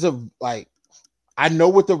 this is I know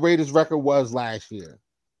what the Raiders record was last year.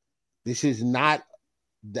 This is not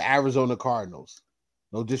the Arizona Cardinals.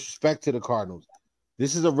 No disrespect to the Cardinals.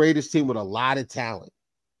 This is a Raiders team with a lot of talent.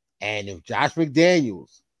 And if Josh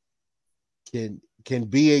McDaniels can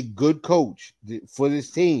be a good coach for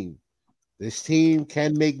this team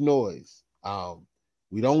can make noise.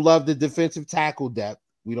 We don't love the defensive tackle depth.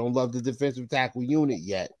 We don't love the defensive tackle unit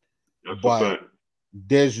yet. But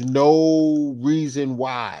there's no reason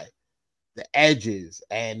why the edges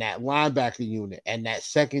and that linebacker unit and that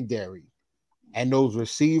secondary and those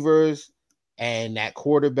receivers and that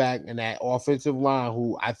quarterback and that offensive line,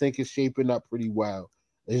 who I think is shaping up pretty well,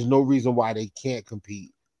 there's no reason why they can't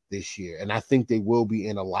compete this year. And I think they will be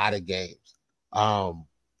in a lot of games. I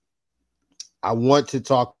want to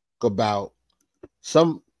talk about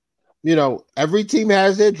some, every team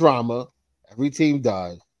has their drama. Every team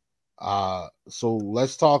does. So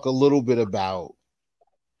let's talk a little bit about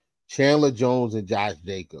Chandler Jones and Josh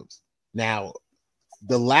Jacobs. Now,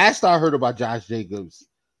 the last I heard about Josh Jacobs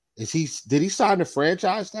did he sign the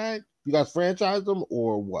franchise tag? You guys franchised him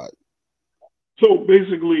or what? So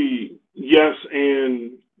basically, yes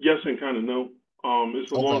and kind of no.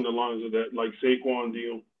 It's along the lines of that, like Saquon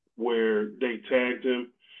deal, where they tagged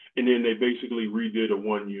him and then they basically redid a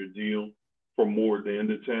 1-year deal for more than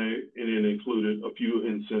the tag, and then included a few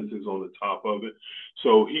incentives on the top of it.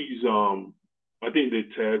 So he's I think the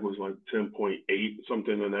tag was like 10.8,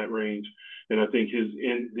 something in that range. And I think his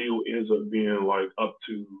end deal ends up being up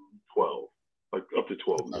to 12, up to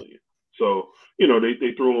 12 million. So,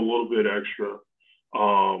 they threw a little bit extra.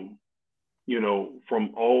 From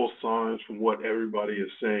all signs, from what everybody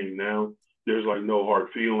is saying now, there's no hard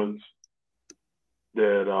feelings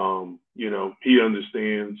that, he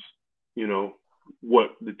understands, what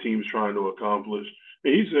the team's trying to accomplish.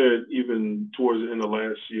 And he said even towards the end of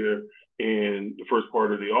last year and the first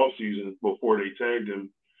part of the offseason before they tagged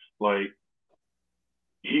him,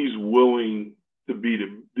 he's willing to be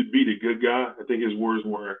the good guy. I think his words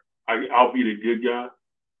were, I'll be the good guy,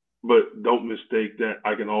 but don't mistake that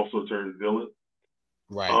I can also turn villain.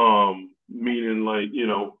 Right. Meaning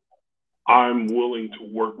I'm willing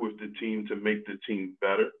to work with the team to make the team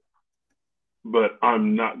better, but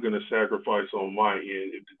I'm not going to sacrifice on my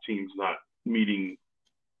end if the team's not meeting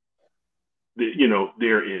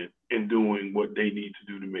their end and doing what they need to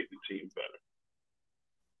do to make the team better.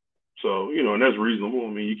 So, and that's reasonable. I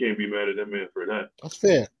mean, you can't be mad at that man for that. That's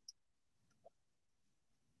fair.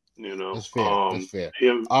 That's fair. That's fair. He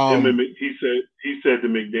said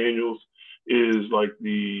that McDaniels is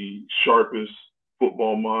the sharpest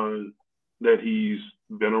football mind that he's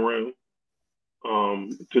been around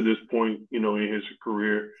to this point, in his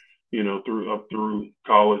career, through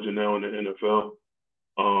college and now in the NFL.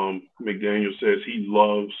 McDaniel says he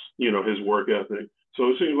loves, his work ethic. So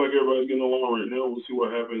it seems like everybody's getting along right now. We'll see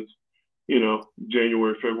what happens,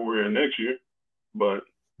 January, February of next year. But,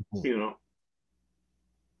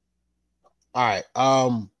 All right.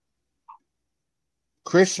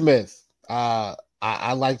 Chris Smith. I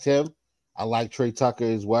liked him. I like Trey Tucker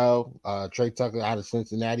as well. Trey Tucker out of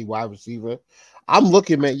Cincinnati, wide receiver. I'm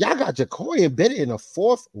looking, man. Y'all got Jacory Bennett in the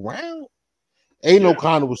 4th round. Aiden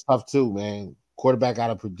O'Connell was tough too, man. Quarterback out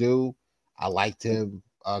of Purdue. I liked him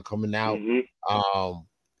coming out. Mm-hmm.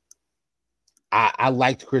 I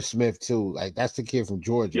liked Chris Smith too. Like that's the kid from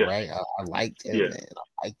Georgia, right? I liked him, man.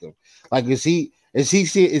 I liked him. Like, is he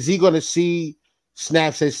going to see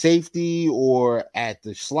snaps at safety or at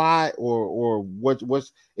the slot or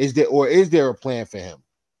is there a plan for him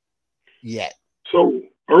yet? So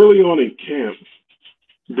early on in camp,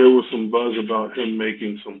 there was some buzz about him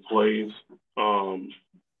making some plays.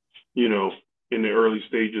 In the early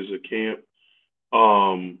stages of camp.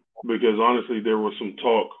 Because honestly, there was some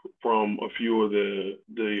talk from a few of the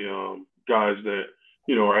guys that,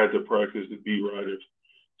 are at the practice, the beat writers,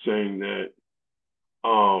 saying that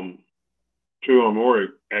Tre'Von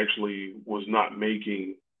Moehrig actually was not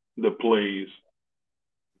making the plays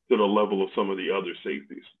to the level of some of the other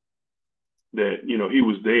safeties. That, he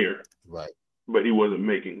was there, right, but he wasn't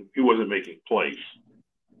making plays.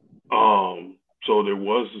 So there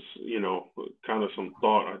was, kind of some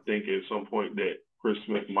thought, I think, at some point that Chris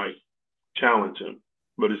Smith might challenge him,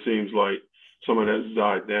 but it seems like some of that's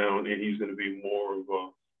died down, and he's going to be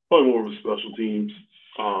probably more of a special teams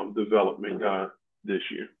development guy this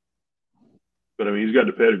year. But I mean, he's got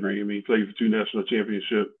the pedigree. I mean, he played for 2 national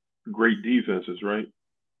championship, great defenses, right?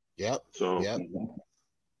 Yep. So, yep.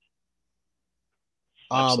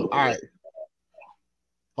 All right.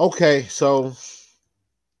 Okay, so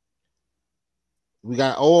we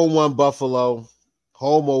got 0-1 Buffalo,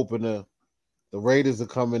 home opener. The Raiders are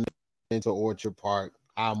coming into Orchard Park,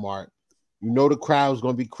 Highmark. The crowd's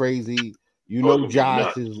going to be crazy.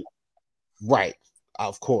 Josh is right.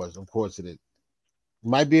 Of course it is.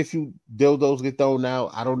 Might be a few dildos get thrown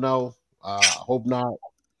out. I don't know. Hope not.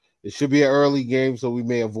 It should be an early game, so we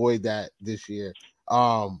may avoid that this year.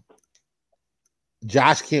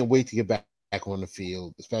 Josh can't wait to get back on the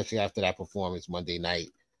field, especially after that performance Monday night.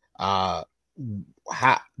 What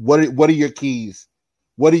are your keys?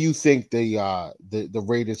 What do you think the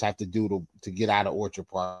Raiders have to do to get out of Orchard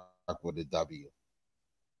Park with a W?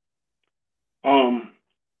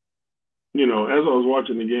 As I was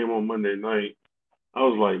watching the game on Monday night, I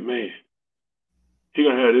was like, man, he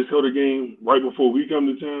gonna have this sort of game right before we come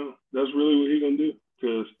to town. That's really what he gonna do.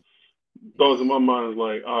 Because thoughts in my mind is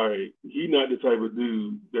like, all right, he not the type of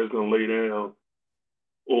dude that's gonna lay down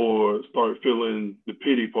or start feeling the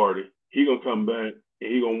pity party. He gonna come back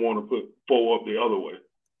and he gonna want to put 4 up the other way.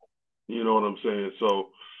 You know what I'm saying?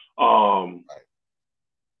 So,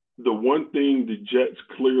 the one thing the Jets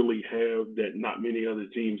clearly have that not many other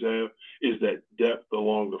teams have is that depth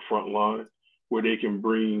along the front line, where they can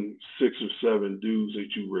bring 6 or 7 dudes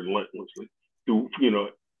at you relentlessly through,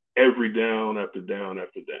 every down after down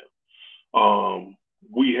after down.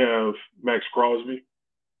 We have Max Crosby,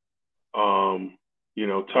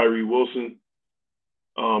 Tyree Wilson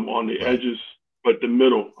on the edges, but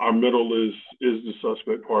our middle is the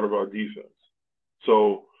suspect part of our defense.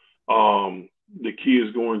 So the key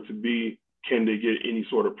is going to be, can they get any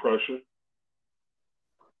sort of pressure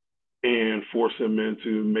and force him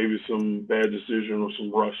into maybe some bad decision or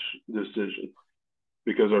some rush decision?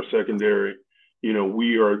 Because our secondary,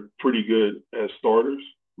 we are pretty good as starters,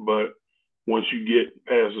 but once you get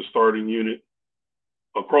past the starting unit,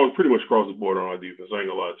 pretty much across the board on our defense, I ain't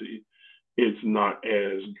gonna lie to you, it's not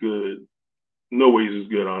as good, no ways as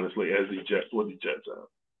good, honestly, as what the Jets have.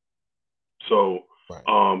 So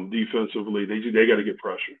defensively, they got to get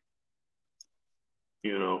pressure.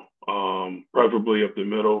 Preferably up the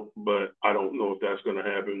middle, but I don't know if that's going to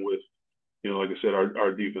happen with, like I said,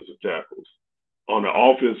 our defensive tackles. On the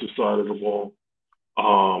offensive side of the ball,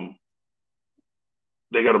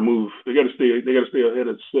 they got to move. They got to stay ahead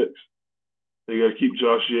of 6. They got to keep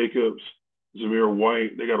Josh Jacobs, Zamir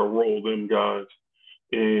White. They got to roll them guys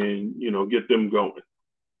and get them going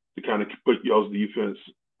to kind of put y'all's defense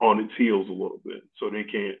on its heels a little bit, so they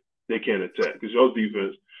can't attack, because y'all's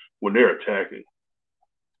defense, when they're attacking,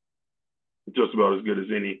 just about as good as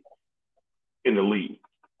any in the league.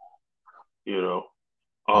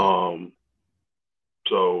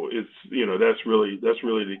 So it's that's really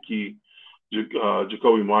the key.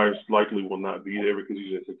 Jakobi Meyers likely will not be there because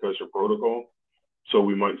he's in concussion protocol, so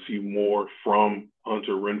we might see more from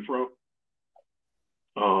Hunter Renfrow.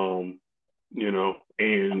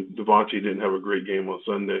 And Devontae didn't have a great game on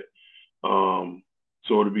Sunday. So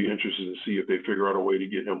it'll be interesting to see if they figure out a way to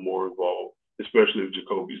get him more involved, especially if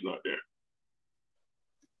Jacoby's not there.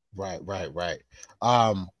 Right.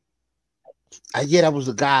 That was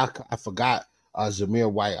the guy I forgot,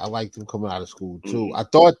 Zamir White. I liked him coming out of school too. Mm-hmm. I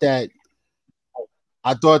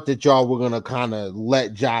thought that y'all were gonna kind of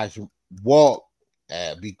let Josh walk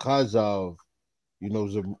because of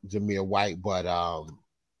Zamir White, but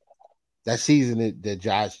that season that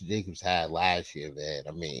Josh Jacobs had last year, man.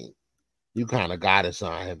 I mean, you kind of got to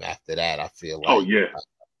sign him after that. I feel like. Oh yeah.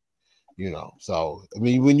 So I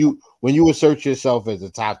mean, when you assert yourself as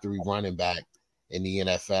a top 3 running back in the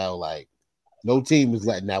NFL, like no team is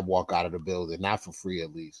letting that walk out of the building, not for free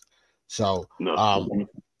at least. So, no. I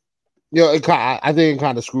think it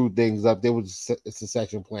kind of screwed things up. There was a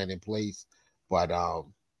succession plan in place, but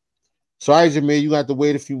sorry, Jameer, you got to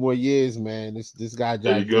wait a few more years, man. This guy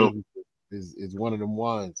Josh Jacobs is one of them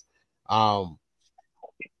ones. I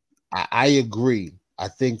agree. I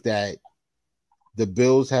think that the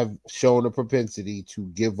Bills have shown a propensity to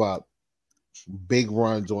give up big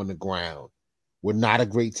runs on the ground. We're not a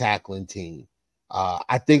great tackling team.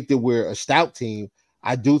 I think that we're a stout team.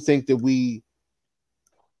 I do think that we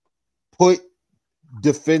put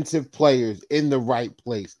defensive players in the right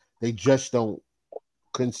place. They just don't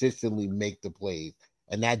consistently make the plays,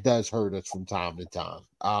 and that does hurt us from time to time.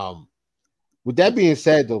 With that being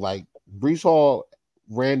said, though, like Breece Hall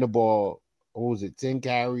ran the ball, what was it, 10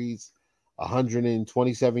 carries,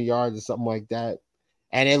 127 yards or something like that.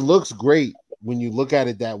 And it looks great when you look at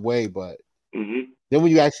it that way, but then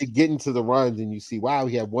when you actually get into the runs and you see, wow,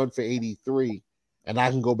 he had 1 for 83, and I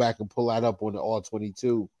can go back and pull that up on the all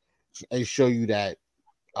 22 and show you that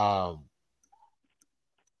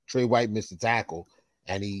Trey White missed a tackle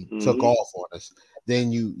and he took off on us.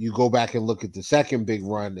 Then you go back and look at the second big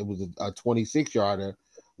run. It was a 26-yarder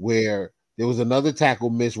where there was another tackle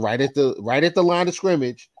missed right at the line of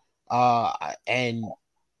scrimmage, and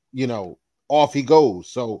off he goes.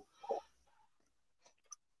 So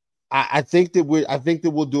I think that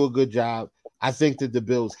we'll do a good job. I think that the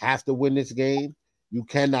Bills have to win this game. You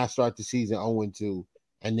cannot start the season 0-2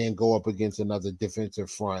 and then go up against another defensive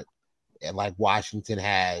front like Washington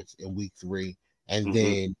has in week 3, and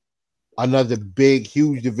then another big,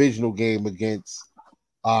 huge divisional game against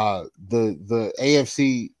the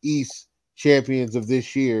AFC East champions of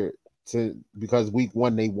this year, because week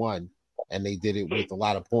 1 they won and they did it with a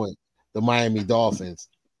lot of points. The Miami Dolphins.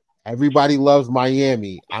 Everybody loves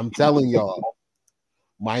Miami. I'm telling y'all,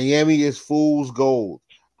 Miami is fool's gold.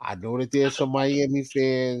 I know that there's some Miami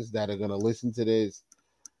fans that are gonna listen to this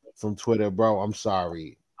from Twitter, bro. I'm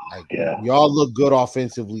sorry. Y'all look good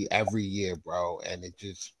offensively every year, bro, and it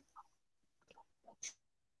just,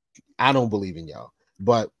 I don't believe in y'all.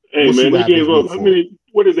 But hey, man, they gave up.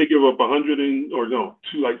 What did they give up?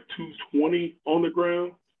 220 on the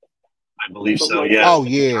ground. I believe something so. Like yeah. That. Oh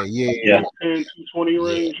yeah. 220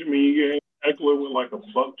 range. I mean, you get Eckler with like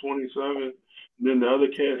 $127. And then the other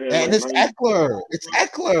cat had. And like it's Eckler. It's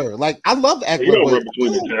Eckler. Like, I love Eckler. You don't run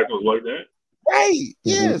between the tackles like that. Right.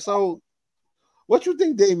 Yeah. So, what you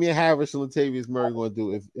think Damian Harris and Latavius Murray going to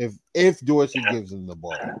do if Dorsey gives him the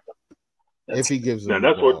ball? If he gives him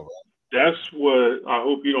the ball. That's what I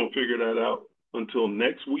hope you don't figure that out until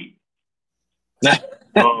next week. Is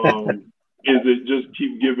it just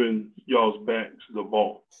keep giving y'all's backs the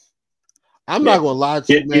ball? I'm not gonna lie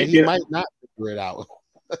to you, man. He might not figure it out.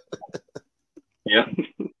 Yeah.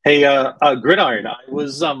 Hey, Gridiron. I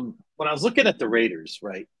was when I was looking at the Raiders,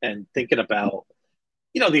 right, and thinking about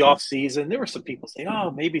the off season, there were some people saying, "Oh,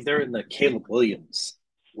 maybe they're in the Caleb Williams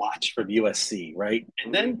watch from USC," right?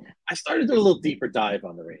 And then I started to do a little deeper dive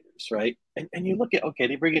on the Raiders, right? And you look at, okay,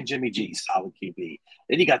 they bring in Jimmy G, solid QB.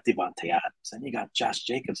 Then you got Devontae Adams, and you got Josh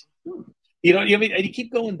Jacobs. You know what I mean? And you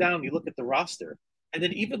keep going down, you look at the roster, and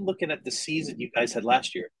then even looking at the season you guys had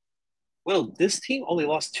last year, well, this team only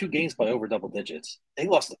lost 2 games by over double digits. They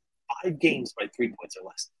lost 5 games by 3 points or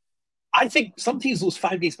less. I think some teams lose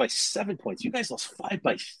 5 games by 7 points. You guys lost 5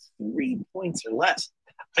 by 3 points or less.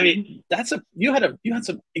 I mean, you had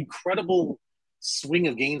some incredible swing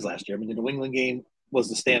of games last year. I mean, the New England game was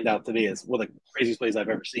the standout to me. It's one of the craziest plays I've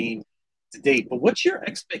ever seen to date. But what's your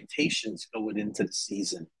expectations going into the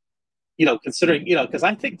season? Considering, because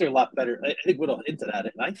I think they're a lot better. I think we'll into that.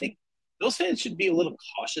 And I think those fans should be a little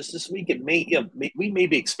cautious this week. It may, we may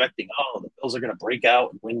be expecting, the Bills are going to break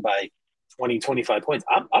out and win by 20, 25 points.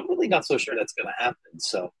 I'm really not so sure that's going to happen.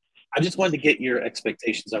 So I just wanted to get your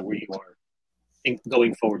expectations on where you are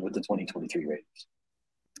going forward with the 2023 Raiders.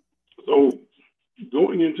 So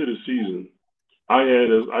going into the season, I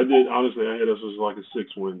had us as like a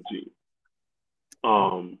 6-win team.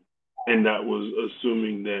 And that was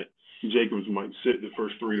assuming that Jacobs might sit the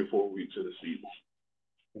first 3 to 4 weeks of the season.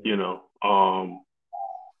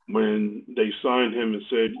 When they signed him and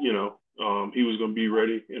said, he was going to be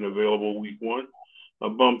ready and available week 1, I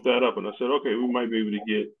bumped that up and I said, okay, we might be able to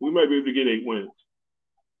get 8 wins.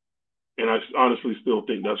 And I honestly still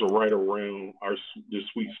think that's right around the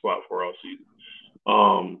sweet spot for our season.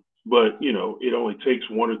 But it only takes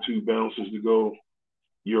 1 or 2 bounces to go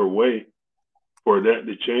your way for that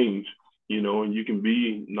to change, and you can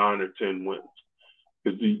be 9 or 10 wins.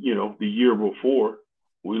 Because the year before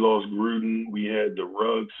we lost Gruden, we had the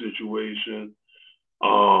Ruggs situation,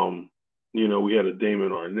 we had a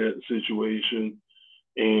Damon Arnett situation,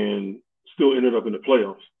 and still ended up in the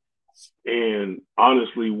playoffs. And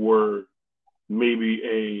honestly, were maybe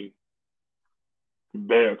a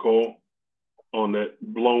bad call on that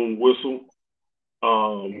blown whistle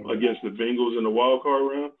against the Bengals in the wild card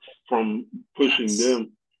round from pushing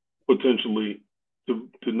them potentially to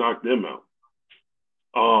knock them out.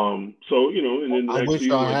 So and then the I next wish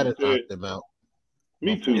season, I had knocked them out.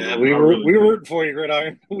 Me too. Yeah, we were rooting for you,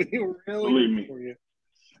 Gridiron. We were really rooting for you.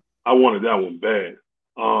 I wanted that one bad.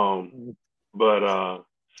 But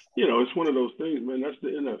it's one of those things, man. That's the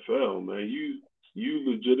NFL, man. You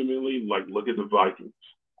legitimately look at the Vikings.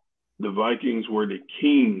 The Vikings were the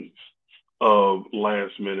kings of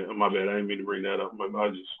last minute. My bad, I didn't mean to bring that up. I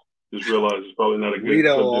just realized it's probably not a good. We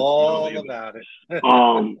know all about it.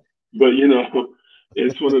 But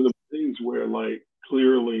it's one of the things where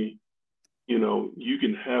clearly, you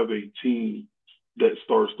can have a team that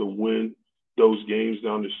starts to win those games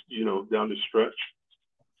down the stretch,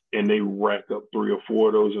 and they rack up 3 or 4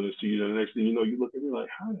 of those in the season. And the next thing you know, you look at me like,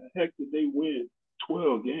 how the heck did they win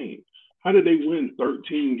 12 games? How did they win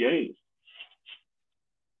 13 games?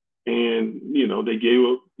 And, they gave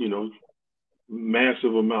up,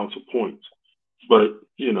 massive amounts of points. But,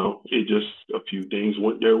 it just, a few things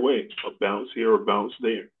went their way. A bounce here, a bounce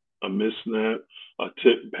there, a miss snap, a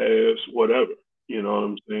tip pass, whatever. You know what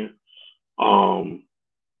I'm saying?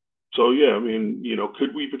 So, yeah, I mean,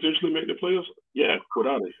 could we potentially make the playoffs? Yeah,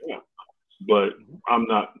 without a doubt. But I'm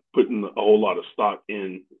not putting a whole lot of stock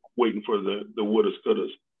in waiting for the wouldas,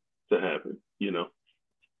 couldas to happen,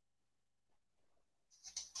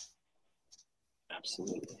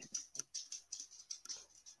 Absolutely.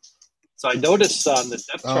 So I noticed on the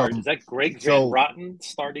depth chart, is that Greg Van Rotten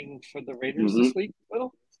starting for the Raiders this week,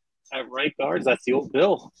 Will? At right guards, that's the old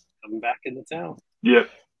Bill coming back into town. Yeah.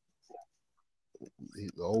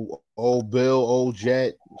 Old Bill, old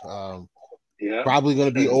Jet. Probably going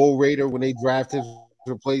to be old Raider when they draft his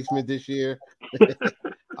replacement this year.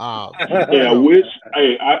 I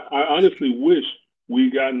honestly wish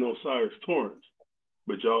we gotten Osiris Torrance,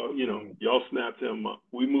 but y'all snapped him up.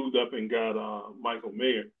 We moved up and got Michael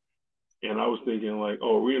Mayer, and I was thinking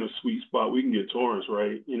we're in a sweet spot. We can get Torrance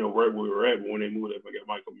right, right where we were at. But when they moved up and got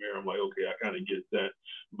Michael Mayer, I'm like, okay, I kind of get that.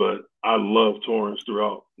 But I love Torrance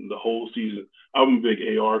throughout the whole season. I'm a big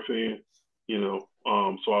AR fan,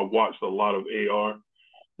 so I watched a lot of AR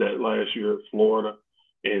that last year at Florida.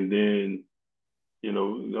 And then,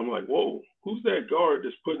 I'm like, whoa, who's that guard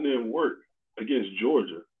that's putting in work against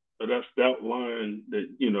Georgia? That's that line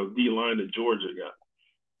that, D-line that Georgia got.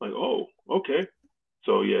 Like, oh, okay.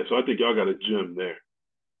 So, yeah, so I think y'all got a gem there.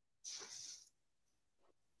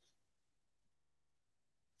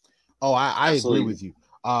 Oh, I agree with you.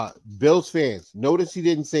 Bills fans, notice he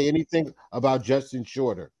didn't say anything about Justin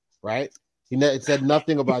Shorter, right? He said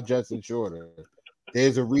nothing about Justin Shorter.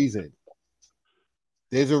 There's a reason.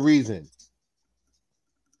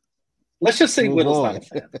 Let's just say Whittle's not a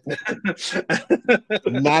fan.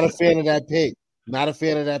 Not a fan of that pick. Not a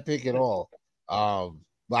fan of that pick at all. A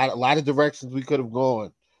lot of directions we could have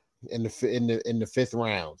gone in the fifth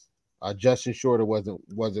round. Justin Shorter wasn't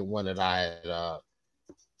one that I had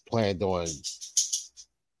planned on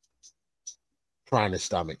trying to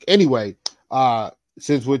stomach. Anyway,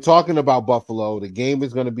 since we're talking about Buffalo, the game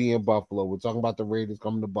is going to be in Buffalo. We're talking about the Raiders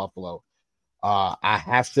coming to Buffalo. I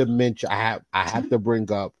have to mention, I have to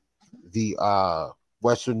bring up the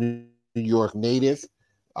Western New York native,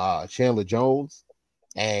 Chandler Jones.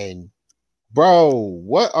 And bro,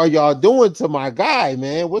 what are y'all doing to my guy,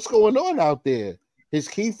 man? What's going on out there? His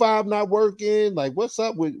key fob not working? What's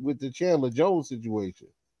up with the Chandler Jones situation?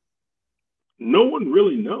 No one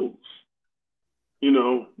really knows. I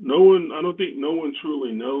don't think no one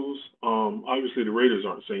truly knows. Obviously the Raiders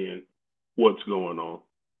aren't saying what's going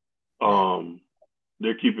on.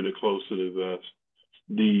 They're keeping it close to the vest.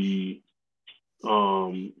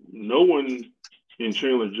 No one in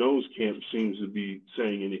Chandler Jones' camp seems to be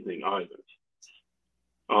saying anything either.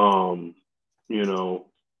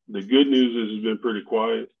 The good news is it's been pretty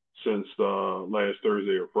quiet since last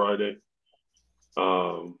Thursday or Friday.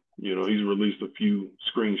 He's released a few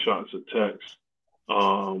screenshots of text.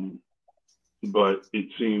 But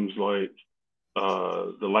it seems like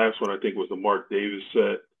the last one I think was the Mark Davis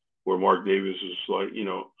set, where Mark Davis was like,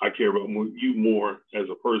 I care about you more as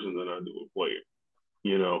a person than I do a player,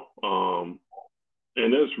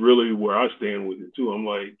 and that's really where I stand with it too. I'm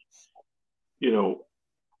like,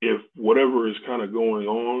 if whatever is kind of going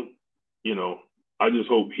on, you know, I just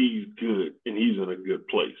hope he's good and he's in a good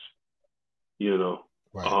place, you know.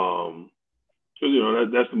 Right. Because, you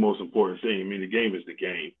know, that's the most important thing. I mean, the game is the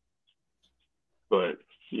game. But,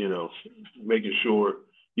 you know, making sure,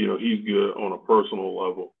 you know, he's good on a personal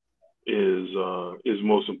level is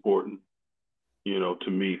most important, you know, to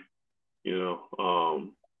me, you know.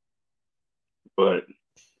 But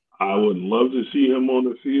I would love to see him on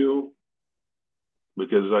the field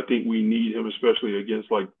because I think we need him, especially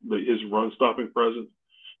against like his run stopping presence.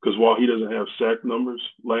 Because while he doesn't have sack numbers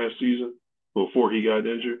last season before he got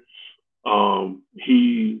injured,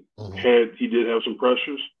 he did have some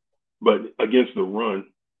pressures, but against the run,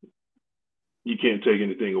 you can't take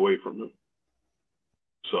anything away from him.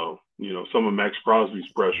 So, you know, some of Max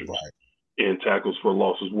Crosby's pressures and tackles for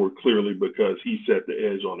losses were clearly because he set the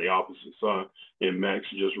edge on the opposite side and Max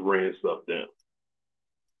just ran stuff down.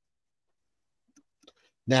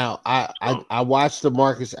 Now, I watched the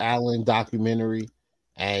Marcus Allen documentary,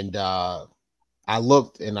 and I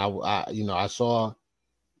looked and I saw,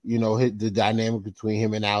 you know, the dynamic between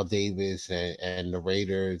him and Al Davis and the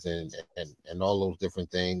Raiders and all those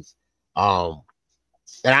different things. And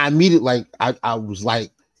I immediately I was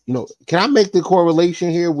like, you know, can I make the correlation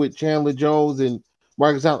here with Chandler Jones and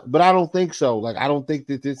Marcus Allen? But I don't think so. Like, I don't think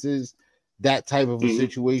that this is that type of a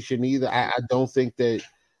situation either. I don't think that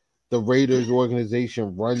the Raiders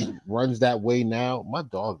organization runs that way now. My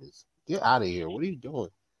dog is get out of here. What are you doing?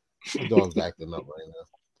 My dog's acting up right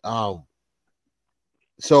now.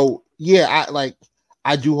 So yeah,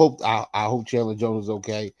 I do hope I hope Chandler Jones is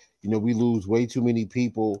okay. You know, we lose way too many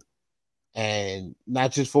people, and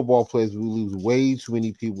not just football players. We lose way too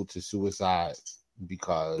many people to suicide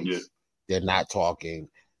because they're not talking.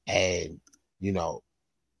 And you know,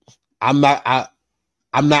 I'm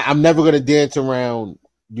never gonna dance around,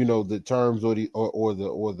 you know, the terms or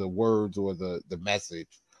the words or the message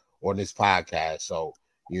on this podcast. So,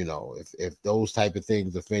 you know, if those type of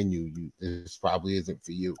things offend you, this probably isn't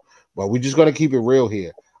for you. But we're just gonna keep it real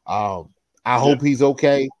here. I hope he's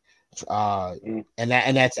okay. And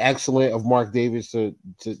that's excellent of Mark Davis to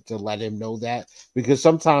let him know that, because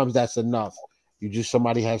sometimes that's enough.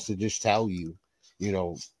 Somebody has to just tell you, you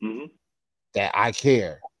know, that I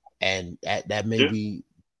care, and that may be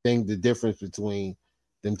the difference between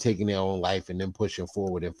them taking their own life and them pushing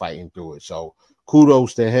forward and fighting through it. So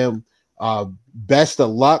kudos to him. Best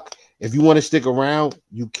of luck. If you want to stick around,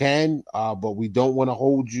 you can, but we don't want to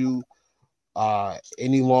hold you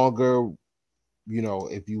any longer. You know,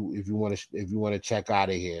 if you want to check out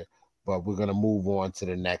of here, but we're gonna move on to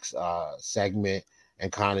the next segment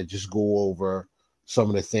and kind of just go over some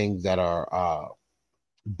of the things that are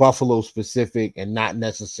Buffalo specific and not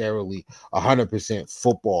necessarily 100%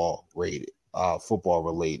 football related.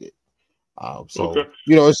 You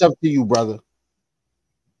know, it's up to you, brother.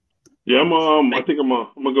 Yeah, I think I'm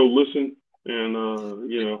gonna go listen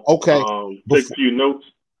and you know, take a few notes.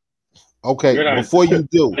 Okay, before you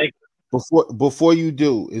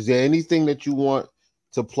do, is there anything that you want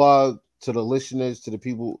to plug to the listeners, to the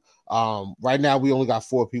people? Right now we only got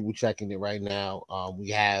 4 people checking it right now.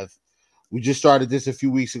 We just started this a few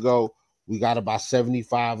weeks ago. We got about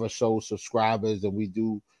 75 or so subscribers, and we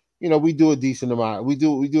do a decent amount. We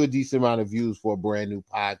do a decent amount of views for a brand new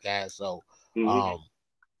podcast. So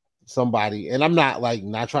somebody, and I'm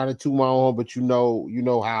not trying to toot my own, but you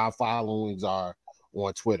know how our followings are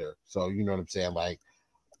on Twitter. So you know what I'm saying? Like,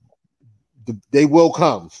 they will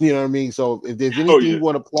come. You know what I mean? So if there's anything you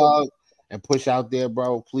want to plug and push out there,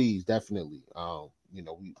 bro, please, definitely. You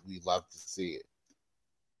know, we love to see it.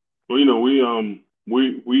 Well, you know, we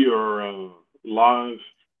are live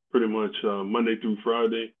pretty much Monday through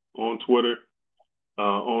Friday on Twitter,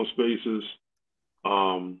 on Spaces.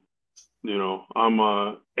 You know, I'm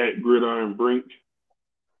at Gridiron Brink.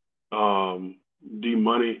 D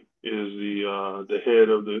Money is the head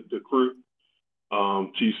of the crew.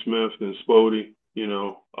 T Smith and Spody, you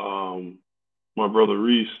know, my brother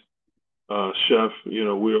Reese, Chef, you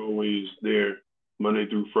know, we're always there Monday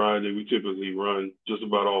through Friday. We typically run just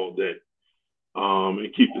about all day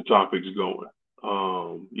and keep the topics going.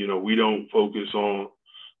 You know, we don't focus on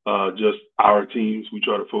just our teams. We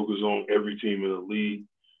try to focus on every team in the league.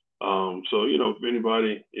 So, you know, if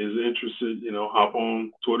anybody is interested, you know, hop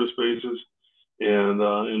on Twitter Spaces and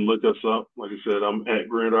look us up. Like I said, I'm at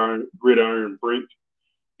Gridiron Brink,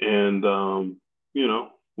 and you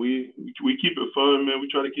know, we keep it fun, man. We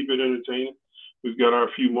try to keep it entertaining. We've got our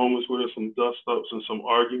few moments with us, some dust ups and some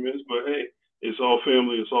arguments, but hey, it's all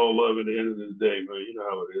family, it's all love at the end of the day, man. You know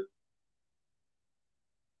how it is.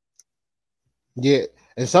 Yeah,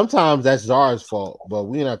 And sometimes that's Czar's fault, but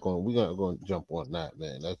we're not going to jump on that,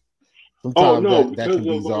 man. Sometimes that can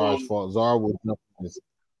be Czar's fault. Czar would jump on this.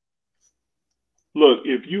 Look,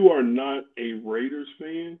 if you are not a Raiders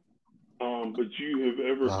fan, but you have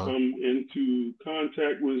ever come into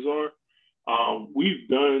contact with Czar, we've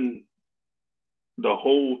done the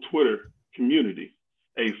whole Twitter community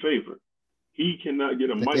a favor. He cannot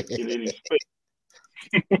get a mic in any space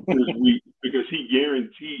this week because he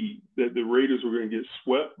guaranteed that the Raiders were going to get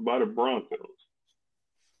swept by the Broncos.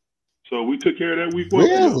 So we took care of that week one.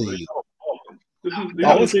 Really? Awesome.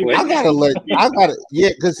 Because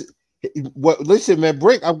listen, man,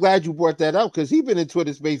 Brick, I'm glad you brought that up because he's been in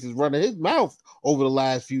Twitter Spaces running his mouth over the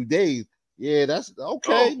last few days. Yeah, that's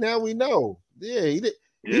okay. Now we know. Yeah, he did.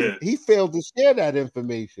 Yeah. He failed to share that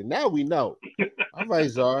information. Now we know. All right,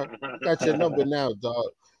 Czar. Got your number now,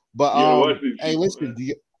 dog. But hey, listen,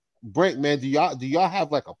 Brent, man, do y'all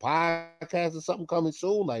have like a podcast or something coming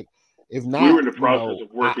soon? Like, if not, we were in the process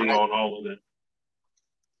of working on all of that.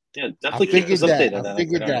 Yeah, definitely keep us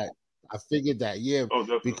updated. I figured that, yeah,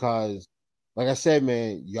 because like I said,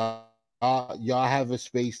 man, y'all have a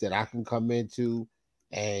space that I can come into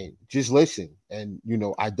and just listen, and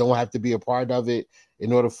I don't have to be a part of it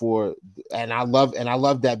in order for, and I love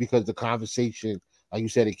that because the conversation, like you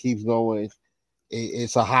said, it keeps going.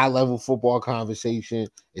 It's a high level football conversation.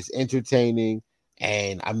 It's entertaining,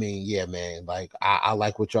 and I mean, yeah, man, like I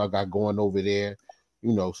like what y'all got going over there.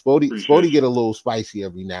 Spody get a little spicy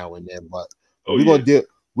every now and then, but we're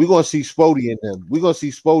gonna see Spody in them. We're gonna see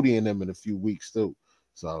Spody in them in a few weeks too.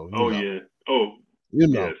 So yeah.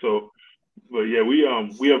 So, but yeah, we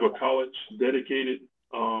have a college dedicated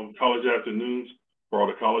college afternoons for all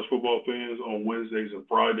the college football fans on Wednesdays and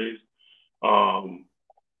Fridays.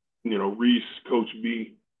 Reese, Coach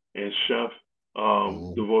B, and Chef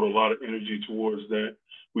devote a lot of energy towards that.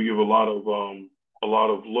 We give a lot of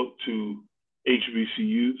look to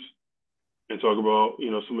HBCUs and talk about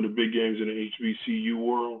some of the big games in the HBCU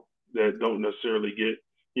world that don't necessarily get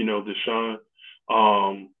the shine.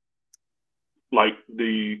 Like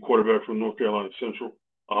the quarterback from North Carolina Central.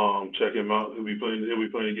 Check him out. He'll be playing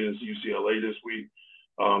against UCLA this week.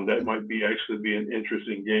 That might actually be an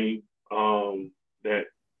interesting game that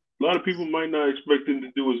a lot of people might not expect them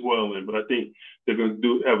to do as well in, but I think they're going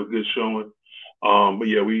to have a good showing. But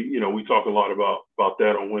yeah, we talk a lot about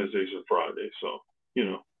that on Wednesdays and Fridays. So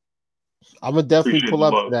I'm gonna definitely pull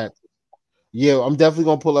up to that. Yeah, I'm definitely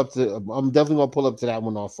gonna pull up to that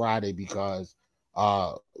one on Friday because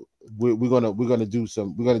we're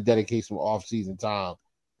gonna dedicate some off season time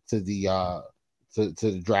to the to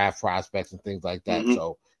the draft prospects and things like that. Mm-hmm.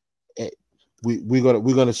 So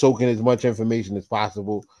we're gonna soak in as much information as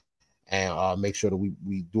possible and make sure that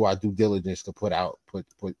we do our due diligence to put our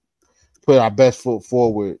best foot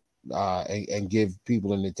forward and give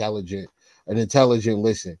people an intelligent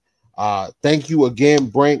listen. Thank you again,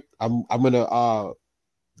 Brent. I'm gonna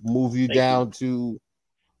move you down to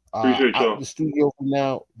out the studio for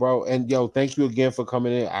now, bro. And thank you again for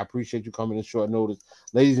coming in. I appreciate you coming in short notice.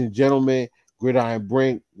 Ladies and gentlemen, Gridiron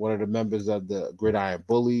Brink, one of the members of the Gridiron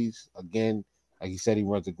Bullies. Again, like he said, he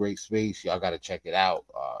runs a great space. Y'all gotta check it out.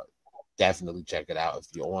 Definitely check it out if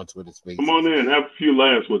you're on Twitter Space. Come on in, have a few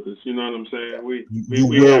laughs with us. You know what I'm saying? You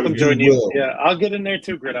will. Yeah, I'll get in there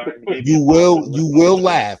too, Gridiron. You will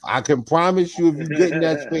laugh. I can promise you if you get in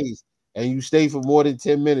that space and you stay for more than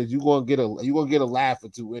 10 minutes, you're gonna get a laugh or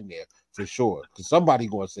two in there for sure. Because somebody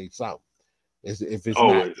gonna say something. If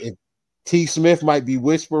T. Smith might be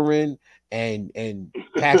whispering and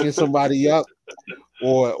packing somebody up,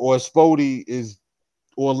 or Spody is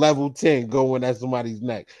on level 10 going at somebody's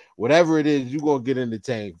neck. Whatever it is, you're gonna get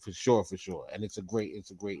entertained for sure. And it's a great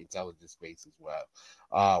intelligent space as well.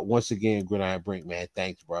 Once again, Gridiron Brink, man,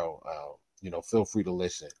 thanks, bro. Feel free to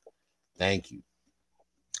listen. Thank you.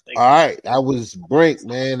 All right, that was Brink,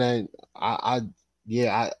 man, and I'm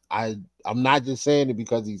not just saying it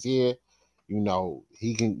because he's here.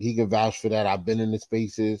 He can vouch for that. I've been in the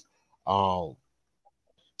spaces.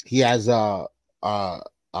 He has a mod.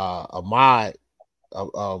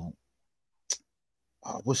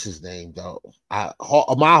 What's his name though? Ahmad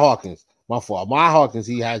Hawkins. My fault. Ahmad Hawkins.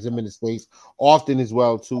 He has him in the space often as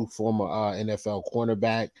well too. Former NFL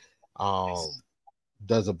cornerback.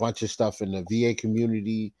 Does a bunch of stuff in the VA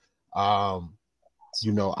community. I've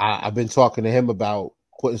been talking to him about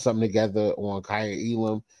putting something together on Kaya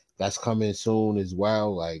Elam. That's coming soon as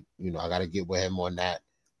well. Like, I got to get with him on that.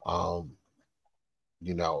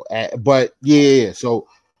 But yeah. So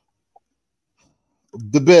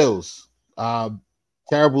the Bills,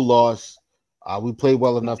 terrible loss. We played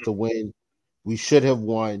well enough to win. We should have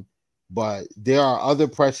won, but there are other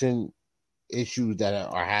pressing issues that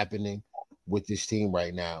are happening with this team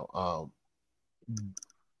right now.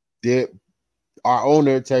 Our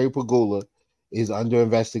owner, Terry Pegula, is under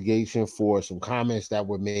investigation for some comments that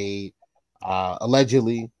were made.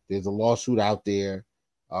 Allegedly, there's a lawsuit out there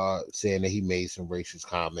saying that he made some racist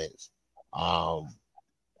comments.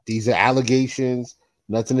 These are allegations.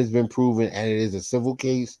 Nothing has been proven, and it is a civil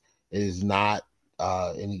case. It is not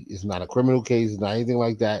it's not a criminal case. It's not anything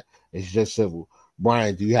like that. It's just civil.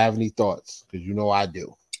 Brian, do you have any thoughts? Because you know I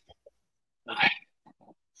do.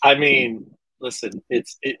 I mean, listen,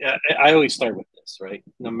 I always start with this, right?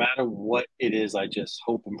 No matter what it is, I just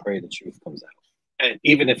hope and pray the truth comes out. And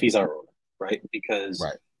even if he's our owner, right? Because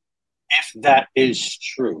if that is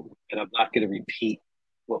true, and I'm not going to repeat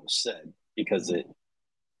what was said because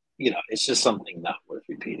it's just something not worth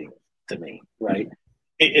repeating to me, right?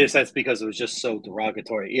 That's because it was just so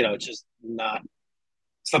derogatory. It's just not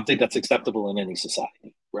something that's acceptable in any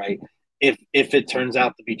society, right? If it turns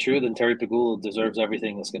out to be true, then Terry Pegula deserves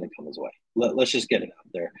everything that's going to come his way. Let's just get it out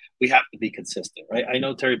there. We have to be consistent, right? I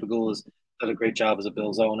know Terry Pegula has done a great job as a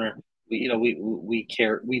Bills owner. We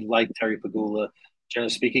care. We like Terry Pegula,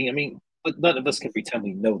 generally speaking. I mean, but none of us can pretend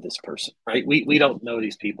we know this person, right? We don't know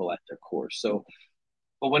these people at their core. So,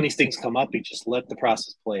 but when these things come up, you just let the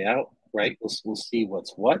process play out, right? We'll see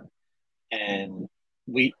what's what, and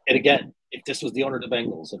again, if this was the owner of the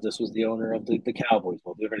Bengals, if this was the owner of the Cowboys,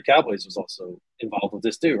 well, the owner of the Cowboys was also involved with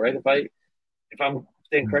this too, right? If I'm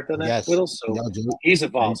staying correct on that, yes. Whittle, so he's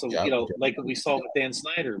involved. So like we saw with Dan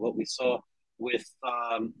Snyder, what we saw with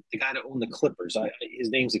the guy that owned the Clippers,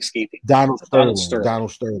 his name's escaping. Donald Sterling.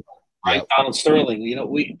 Right, yep. Donald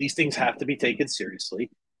Sterling. These things have to be taken seriously,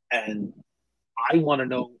 and I want to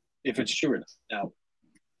know if it's true or not. Now,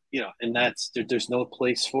 and there's no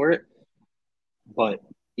place for it, but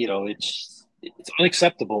it's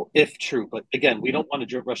unacceptable if true. But again, we don't want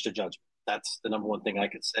to rush to judgment. That's the number one thing I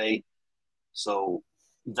could say. So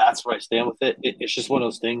that's where I stand with it. It's just one of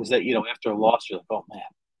those things that after a loss, you're like, oh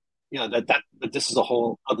man, that this is a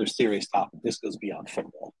whole other serious topic. This goes beyond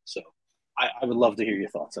football. So I would love to hear your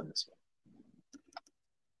thoughts on this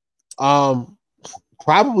one.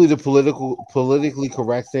 Probably the politically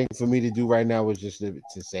correct thing for me to do right now is just to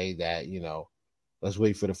say that let's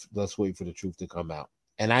wait for the truth to come out,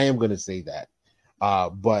 and I am going to say that.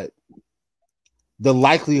 But the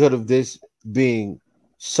likelihood of this being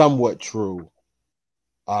somewhat true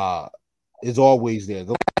is always there.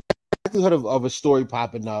 The likelihood of a story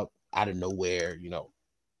popping up out of nowhere,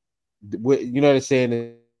 the saying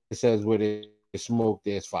it says where there's smoke,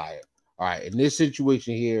 there's fire. All right, in this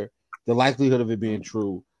situation here, the likelihood of it being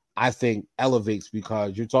true, I think, elevates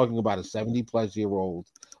because you're talking about a 70-plus-year-old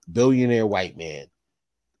billionaire white man.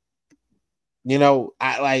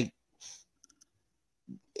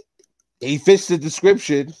 He fits the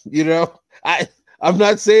description. I'm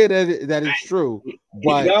not saying that it's true,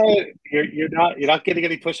 but you're not getting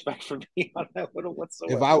any pushback from me on that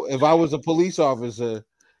whatsoever. If I was a police officer,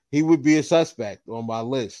 he would be a suspect on my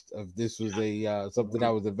list if this was something I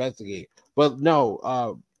was investigating. But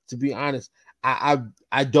no, to be honest, I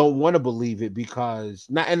don't want to believe it because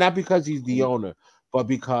not because he's the owner, but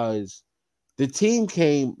because the team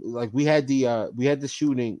came, like we had the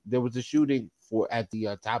shooting. There was a shooting at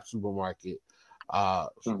the Top supermarket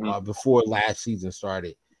before last season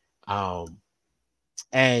started,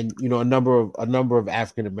 and a number of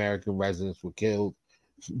African American residents were killed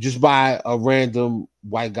just by a random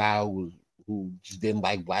white guy who just didn't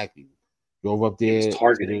like black people. Drove up there,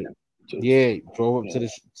 targeting them. Yeah, drove up to the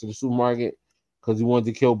supermarket because he wanted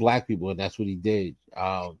to kill black people, and that's what he did.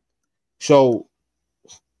 So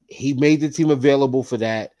he made the team available for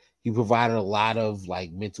that. He provided a lot of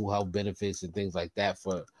mental health benefits and things like that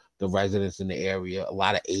for the residents in the area. A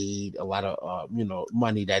lot of aid, a lot of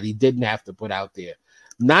money that he didn't have to put out there.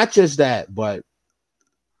 Not just that, but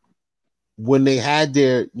when they had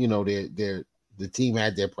the team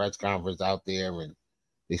had their press conference out there and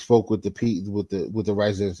they spoke with the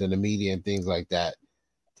residents and the media and things like that.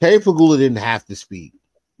 Terry Pegula didn't have to speak.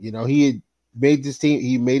 He had made this team.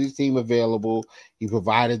 He made his team available. He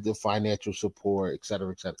provided the financial support, et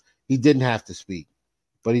cetera, et cetera. He didn't have to speak,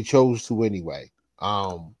 but he chose to anyway.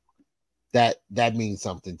 That means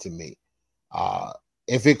something to me.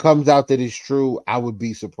 If it comes out that it's true, I would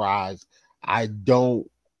be surprised. I don't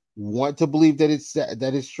want to believe that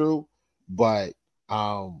it's true, but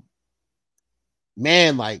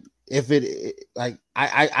man, if it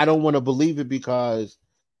I don't want to believe it because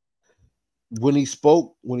when he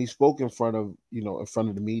spoke in front of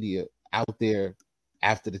the media out there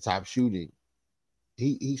after the Top shooting,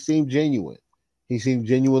 he seemed genuine. He seemed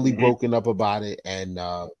genuinely broken up about it, and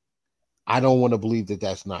I don't want to believe that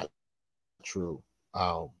that's not true.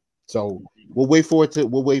 So we'll wait for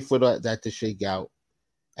that to shake out.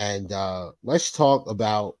 And let's talk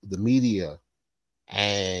about the media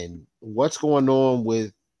and what's going on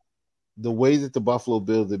with the way that the Buffalo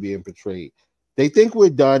Bills are being portrayed. They think we're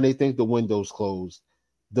done. They think the window's closed.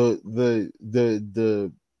 The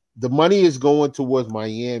money is going towards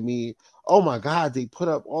Miami. Oh my God, they put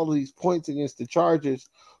up all of these points against the Chargers,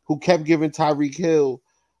 who kept giving Tyreek Hill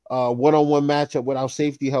one-on-one matchup without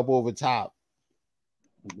safety help over top.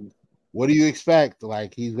 What do you expect?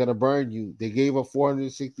 Like, he's gonna burn you. They gave up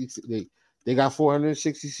 466. They got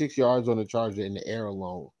 466 yards on the Charger in the air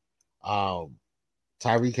alone.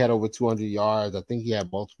 Tyreek had over 200 yards. I think he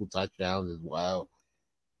had multiple touchdowns as well.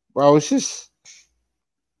 Bro, it's just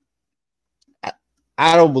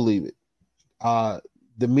I don't believe it.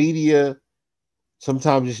 The media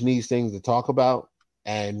sometimes just needs things to talk about,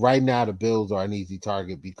 and right now the Bills are an easy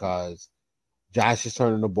target because Josh is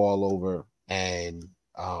turning the ball over, and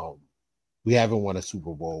we haven't won a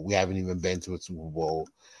Super Bowl. We haven't even been to a Super Bowl.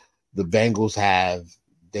 The Bengals have.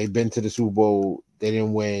 They've been to the Super Bowl. They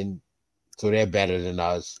didn't win, so they're better than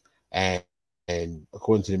us. And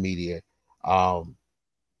according to the media, the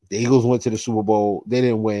Eagles went to the Super Bowl. They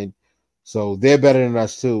didn't win, so they're better than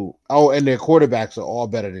us too. Oh, and their quarterbacks are all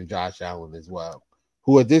better than Josh Allen as well,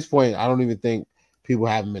 who at this point I don't even think people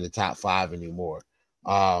have him in the top 5 anymore.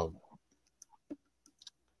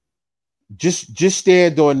 Just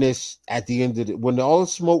stand on this at the end of when all the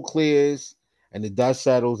smoke clears and the dust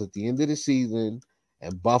settles at the end of the season,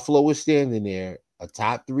 and Buffalo is standing there, a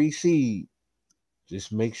top 3 seed.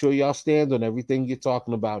 Just make sure y'all stand on everything you're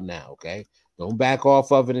talking about now, okay? Don't back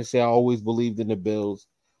off of it and say I always believed in the Bills.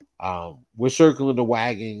 We're circling the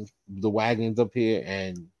wagons up here,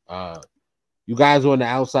 and you guys are on the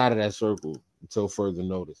outside of that circle until further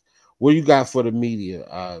notice. What do you got for the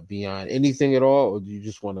media, Beyond? Anything at all, or do you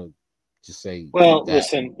just want to just say? Well,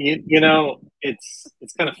 listen, you know, it's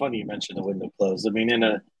kind of funny you mentioned the window closed. I mean, in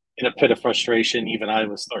a pit of frustration, even I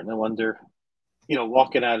was starting to wonder, you know,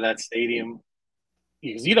 walking out of that stadium,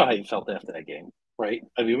 because you know how you felt after that game, right?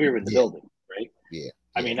 I mean, we were in the building, right? Yeah.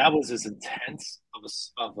 I mean, that was as intense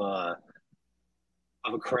of a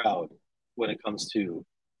crowd when it comes to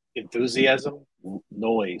enthusiasm,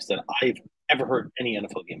 noise that I've ever heard any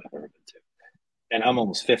NFL game I've ever been to. And I'm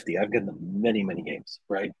almost 50. I've been to many, many games,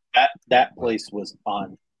 right? That place was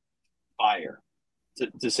on fire,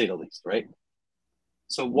 to say the least, right?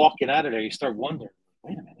 So walking out of there, you start wondering,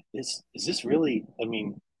 wait a minute, is this really, I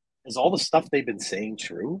mean, is all the stuff they've been saying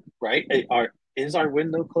true, right? Is our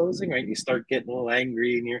window closing, right? You start getting a little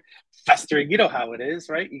angry and you're festering. You know how it is,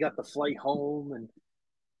 right? You got the flight home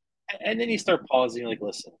and then you start pausing, like,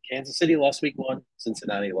 listen, Kansas City lost week 1,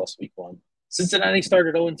 Cincinnati lost week 1. Cincinnati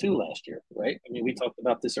started 0-2 last year, right? I mean, we talked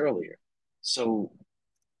about this earlier. So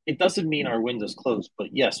it doesn't mean our window's closed, but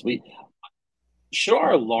yes, should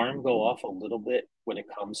our alarm go off a little bit when it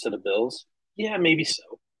comes to the Bills? Yeah, maybe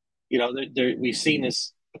so. You know, we've seen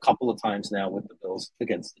this a couple of times now with the Bills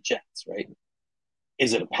against the Jets, right?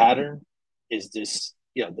 Is it a pattern? Is this,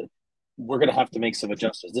 you know, we're going to have to make some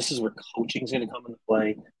adjustments. This is where coaching is going to come into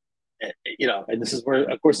play. You know, and this is where,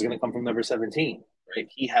 of course, it's going to come from number 17, right?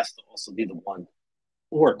 He has to also be the one,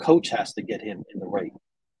 or a coach has to get him in the right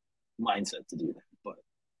mindset to do that. But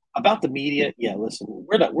about the media, yeah, listen,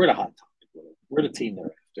 we're the hot topic. We're the team they're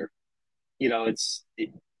after. You know,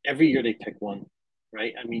 every year they pick one,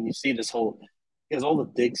 right? I mean, you see this whole, because all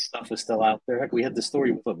the Diggs stuff is still out there. Heck, we had the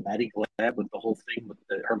story with Maddie Glad with the whole thing with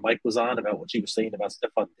her mic was on about what she was saying about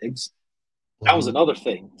Stephon Diggs. That was another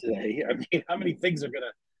thing today. I mean, how many things are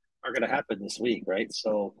gonna happen this week, right?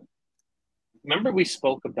 So remember we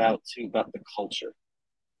spoke about the culture,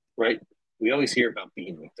 right? We always hear about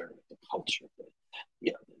being McDermott, the culture,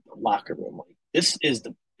 the locker room. Like, this is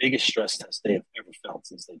the biggest stress test they have ever felt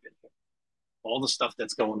since they've been here. All the stuff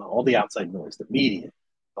that's going on, all the outside noise, the media,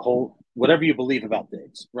 the whole, whatever you believe about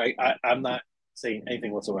things, right? I'm not saying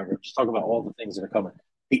anything whatsoever. Just talk about all the things that are coming,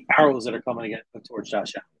 the arrows that are coming towards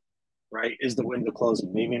Josh Allen, right? Is the window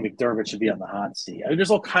closing? Maybe McDermott should be on the hot seat. I mean,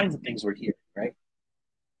 there's all kinds of things we're hearing, right?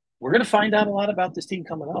 We're going to find out a lot about this team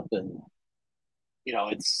coming up, and you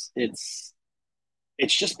know, it's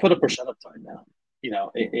just put up or shut up time now, you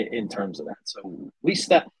know, in terms of that. So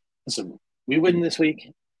listen, we win this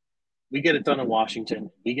week. We get it done in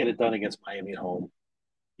Washington. We get it done against Miami at home.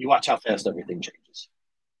 You watch how fast everything changes.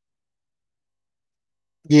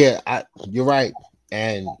 Yeah, you're right.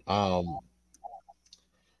 And I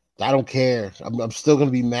don't care. I'm still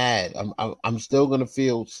gonna be mad. I'm still gonna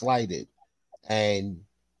feel slighted, and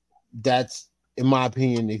that's, in my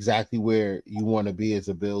opinion, exactly where you want to be as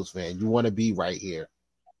a Bills fan. You want to be right here.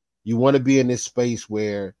 You want to be in this space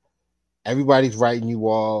where everybody's writing you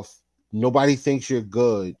off. Nobody thinks you're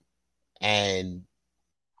good, and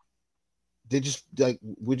they're just like,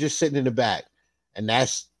 we're just sitting in the back, and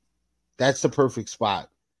that's the perfect spot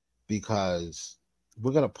because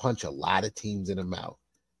we're gonna punch a lot of teams in the mouth.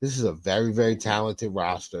 This is a very, very talented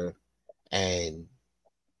roster, and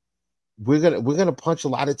we're gonna punch a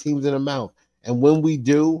lot of teams in the mouth. And when we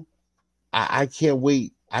do, I can't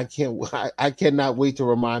wait. I cannot wait to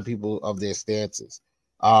remind people of their stances.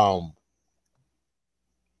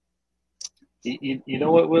 You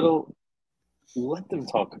know what, Whittle? Let them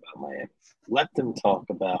talk about Miami. Let them talk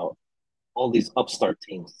about all these upstart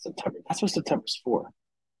teams in September. That's what September's for.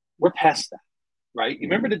 We're past that, right? You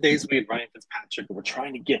remember the days we had Ryan Fitzpatrick and we're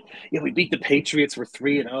trying to get, we beat the Patriots, we're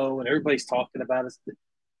 3-0, and everybody's talking about us.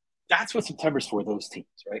 That's what September's for, those teams,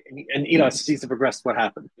 right? And as the season progressed, what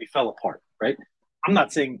happened? We fell apart, right? I'm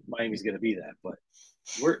not saying Miami's going to be that, but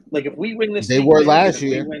we're like, if we win this, they were last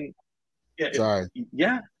year. Sorry.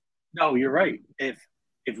 No, you're right.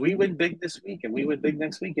 If we win big this week and we win big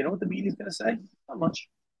next week, you know what the media's going to say? Not much.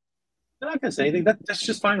 They're not going to say anything. That's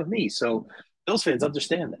just fine with me. So those fans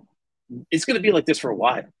understand that. It's going to be like this for a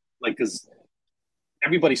while. Like, because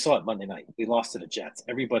everybody saw it Monday night. We lost to the Jets.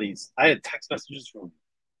 I had text messages from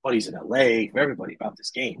buddies in LA, from everybody about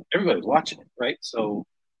this game. Everybody was watching it, right? So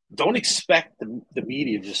don't expect the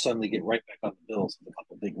media to just suddenly get right back on the Bills with a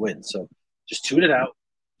couple of big wins. So just tune it out.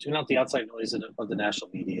 Tune out the outside noise of the national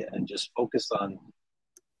media and just focus on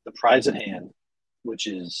the prize at hand, which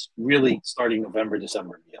is really starting November,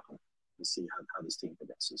 December, and beyond, to see how this team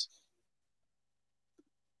progresses.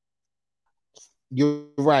 You're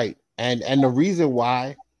right. And the reason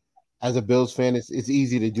why, as a Bills fan, it's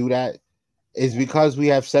easy to do that is because we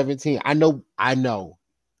have 17. I know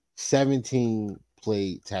 17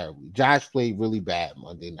 played terribly. Josh played really bad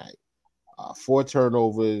Monday night. 4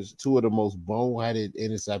 turnovers, 2 of the most boneheaded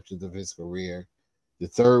interceptions of his career. The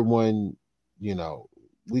third one,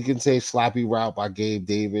 we can say sloppy route by Gabe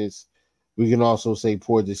Davis. We can also say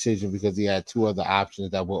poor decision because he had 2 other options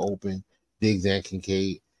that were open, Diggs and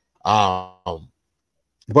Kincaid. But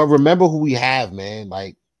remember who we have, man.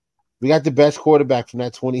 Like, we got the best quarterback from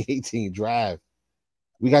that 2018 draft.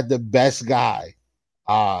 We got the best guy.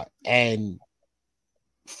 And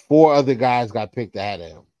 4 other guys got picked ahead of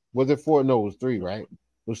him. Was it 4? No, it was 3, right? It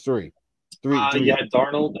was 3. Three. Yeah,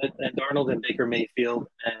 Darnold and Baker Mayfield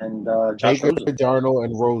and Josh Baker, Rosen. Darnold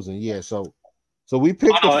and Rosen. Yeah, so we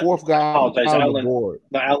picked the 4th guy on the board.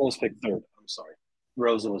 No, Allen was picked 3rd. I'm sorry.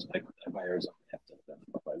 Rosen was picked by Arizona.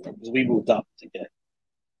 Because we moved up to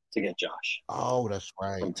get Josh. Oh, that's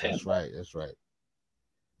right. That's right.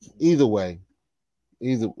 Either way,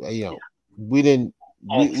 we didn't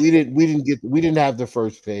have the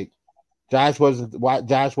first pick. Josh wasn't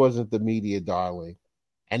the media darling,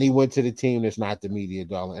 and he went to the team that's not the media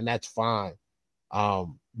darling, and that's fine. But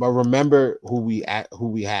remember who we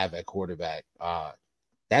have at quarterback.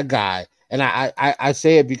 That guy, and I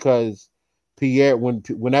say it because Pierre.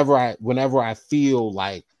 Whenever I feel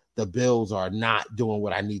like the Bills are not doing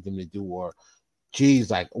what I need them to do, or geez,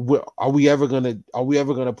 like are we ever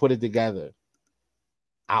gonna put it together?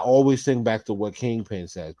 I always think back to what Kingpin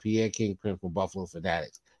says. Pierre Kingpin from Buffalo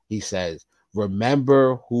Fanatics. He says,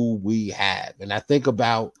 remember who we have. And I think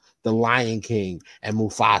about the Lion King and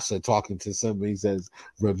Mufasa talking to somebody. He says,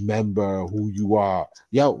 remember who you are.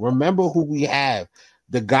 Yo, remember who we have.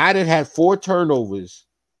 The guy that had 4 turnovers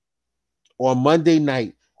on Monday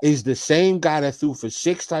night is the same guy that threw for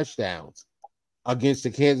 6 touchdowns against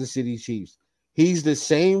the Kansas City Chiefs. He's the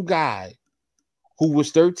same guy who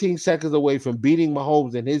was 13 seconds away from beating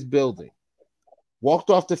Mahomes in his building.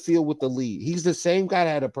 Walked off the field with the lead. He's the same guy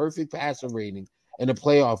that had a perfect passer rating in a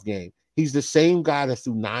playoff game. He's the same guy that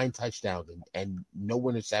threw 9 touchdowns and no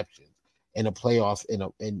interceptions in a playoff in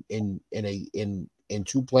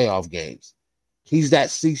 2 playoff games. He's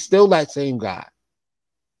still that same guy.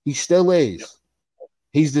 He still is.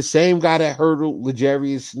 He's the same guy that hurdled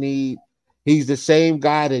L'Jarius Sneed. He's the same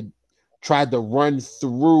guy that tried to run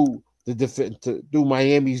through through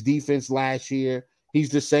Miami's defense last year. He's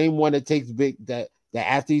the same one that takes that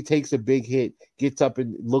after he takes a big hit, gets up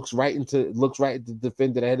and looks right at the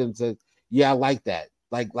defender ahead and says, "Yeah, I like that.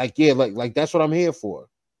 Like that's what I'm here for."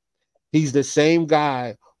 He's the same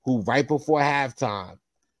guy who right before halftime,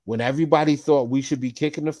 when everybody thought we should be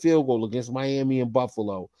kicking the field goal against Miami and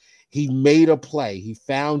Buffalo, he made a play. He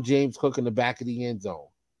found James Cook in the back of the end zone.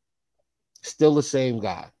 Still the same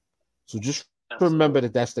guy. So just remember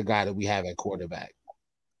that that's the guy that we have at quarterback.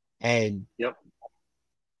 And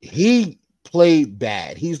he played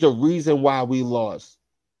bad. He's the reason why we lost.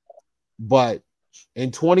 But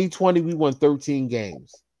in 2020, we won 13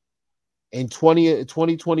 games. In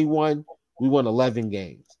 2021, we won 11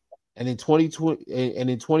 games. And in 2020 and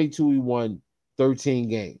in 22, we won 13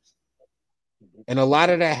 games. And a lot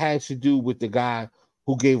of that has to do with the guy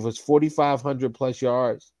who gave us 4,500 plus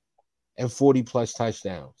yards and 40 plus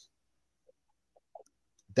touchdowns.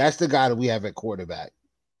 That's the guy that we have at quarterback.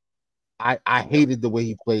 I hated the way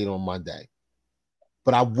he played on Monday,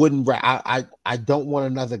 but I wouldn't. I don't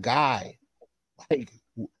want another guy. Like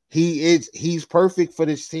he's perfect for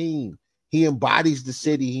this team. He embodies the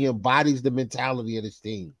city. He embodies the mentality of this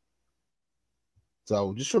team.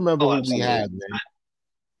 So just remember who we have, man.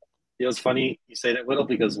 It was funny you say that, Whittle,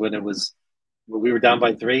 because when we were down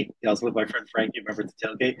by 3, I was with my friend Frankie, remember the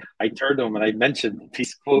tailgate? I turned to him and I mentioned the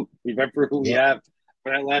piece of quote, remember who we have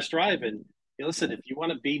for that last drive. And listen, if you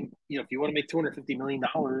want to make $250 million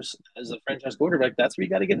as a franchise quarterback, that's where you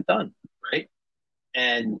got to get it done, right?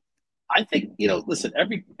 And I think, listen,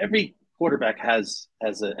 every quarterback has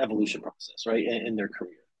an evolution process, right, in their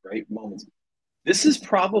career, right? Moments. This is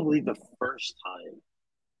probably the first time.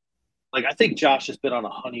 Like, I think Josh has been on a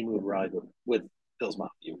honeymoon ride with Bills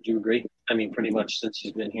Mafia. Would you agree? I mean, pretty much since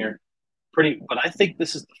he's been here. But I think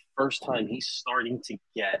this is the first time he's starting to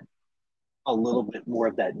get a little bit more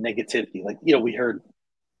of that negativity. Like, we heard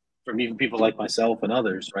from even people like myself and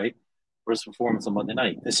others, right, for his performance on Monday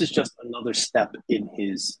night. This is just another step in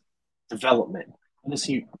his development. And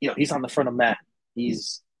he's on the front of Matt.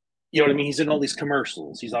 He's, you know what I mean? He's in all these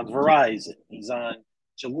commercials. He's on Verizon. He's on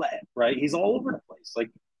Gillette, right? He's all over the place.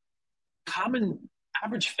 Like, common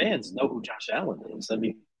average fans know who Josh Allen is. I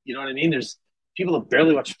mean, you know what I mean? There's people that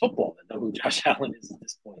barely watch football that know who Josh Allen is at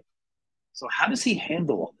this point. So how does he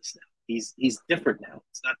handle all this now? He's different now.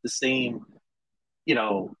 It's not the same,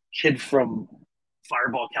 kid from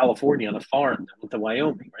Fireball, California on a farm that went to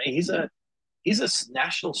Wyoming, right? He's a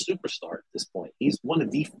national superstar at this point. He's one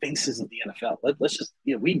of the faces of the NFL. Let's just,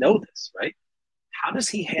 we know this, right? How does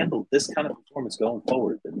he handle this kind of performance going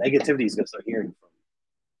forward? The negativity he's going to start hearing from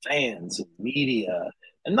fans and media,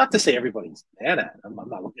 and not to say everybody's mad at him. I'm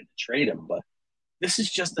not looking to trade him, but this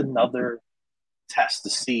is just another test to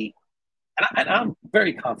see. And I'm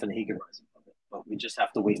very confident he can rise above it, but we just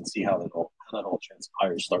have to wait and see how that all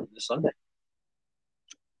transpires starting this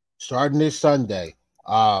Sunday.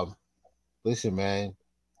 Listen, man,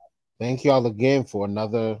 thank y'all again for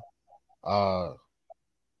another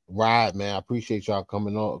ride, man. I appreciate y'all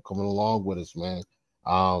coming along with us, man.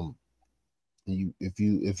 If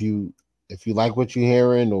you like what you're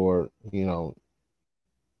hearing, or you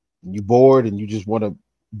bored and you just want to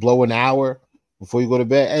blow an hour before you go to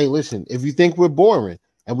bed, hey, listen, if you think we're boring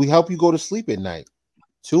and we help you go to sleep at night,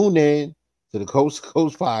 tune in to the Coast to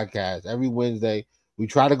Coast podcast every Wednesday. We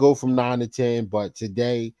try to go from 9 to 10, but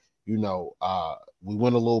today, we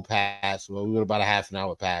went a little past. Well, we went about a half an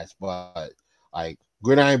hour past, but like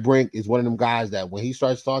Gridiron Brink is one of them guys that when he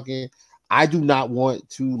starts talking, I do not want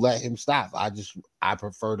to let him stop. I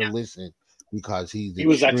prefer to listen because he's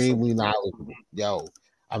extremely knowledgeable. Yo,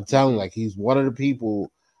 I'm telling you, like, he's one of the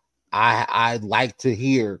people I like to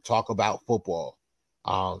hear talk about football.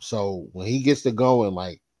 So when he gets to going,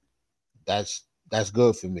 like, that's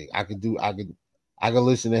good for me. I can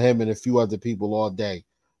listen to him and a few other people all day.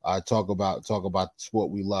 Talk about the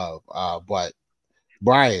sport we love. But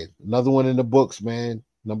Brian, another one in the books, man.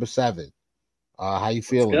 Number 7. How you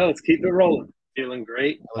feeling? Let's keep it rolling. Feeling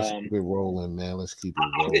great. Let's keep it rolling, man. Let's keep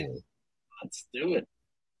it rolling. Let's do it.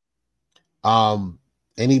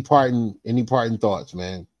 Any parting thoughts,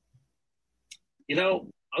 man? I'm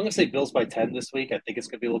gonna say Bills by 10 this week. I think it's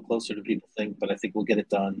gonna be a little closer than people think, but I think we'll get it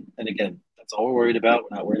done. And again, that's all we're worried about.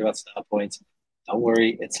 We're not worried about style points. Don't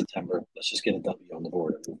worry, it's September. Let's just get a W on the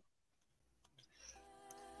board.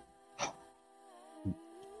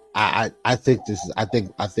 I think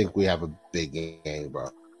we have a big game, bro.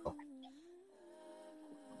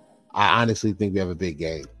 I honestly think we have a big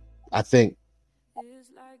game. I think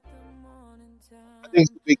it's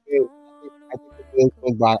a big game. I think the Bills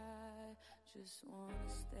win by. I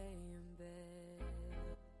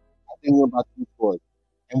think we're about 2 scores,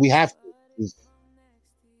 and we have to.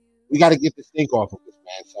 We got to get the stink off of this,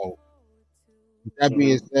 man. So, with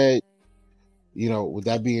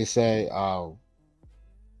that being said,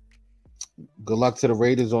 good luck to the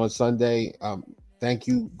Raiders on Sunday. Thank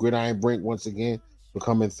you, Gridiron Brink, once again for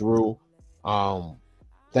coming through.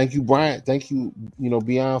 Thank you, Brian. Thank you,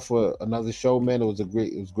 Beyond, for another show, man. It was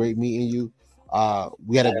great meeting you.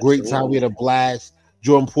 We had a great time. We had a blast.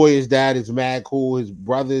 Jordan Poyer's dad is mad cool. His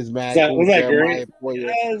brother is mad cool. Was that great?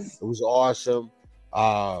 Yes. It was awesome.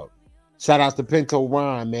 Shout out to Pinto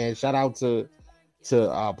Ron, man. Shout out to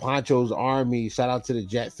Poncho's Army. Shout out to the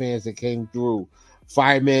Jet fans that came through.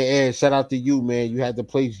 Fireman Ed, shout out to you, man. You had the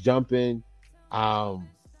place jumping. No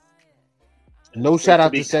shout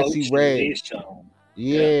out to Sexy Red.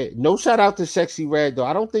 Yeah, no shout out to Sexy Red though.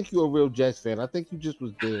 I don't think you're a real Jets fan. I think you just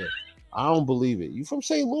was there. I don't believe it. You from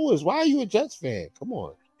St. Louis? Why are you a Jets fan? Come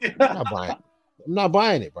on, I'm not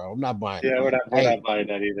buying it, bro. I'm not buying it. Yeah, we're not buying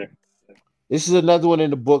that either. This is another one in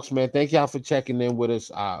the books, man. Thank y'all for checking in with us.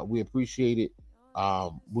 We appreciate it.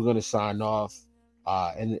 We're gonna sign off.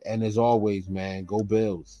 And as always, man, go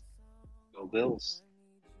Bills. Go Bills.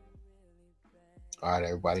 All right,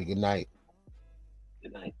 everybody. Good night.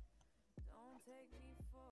 Good night.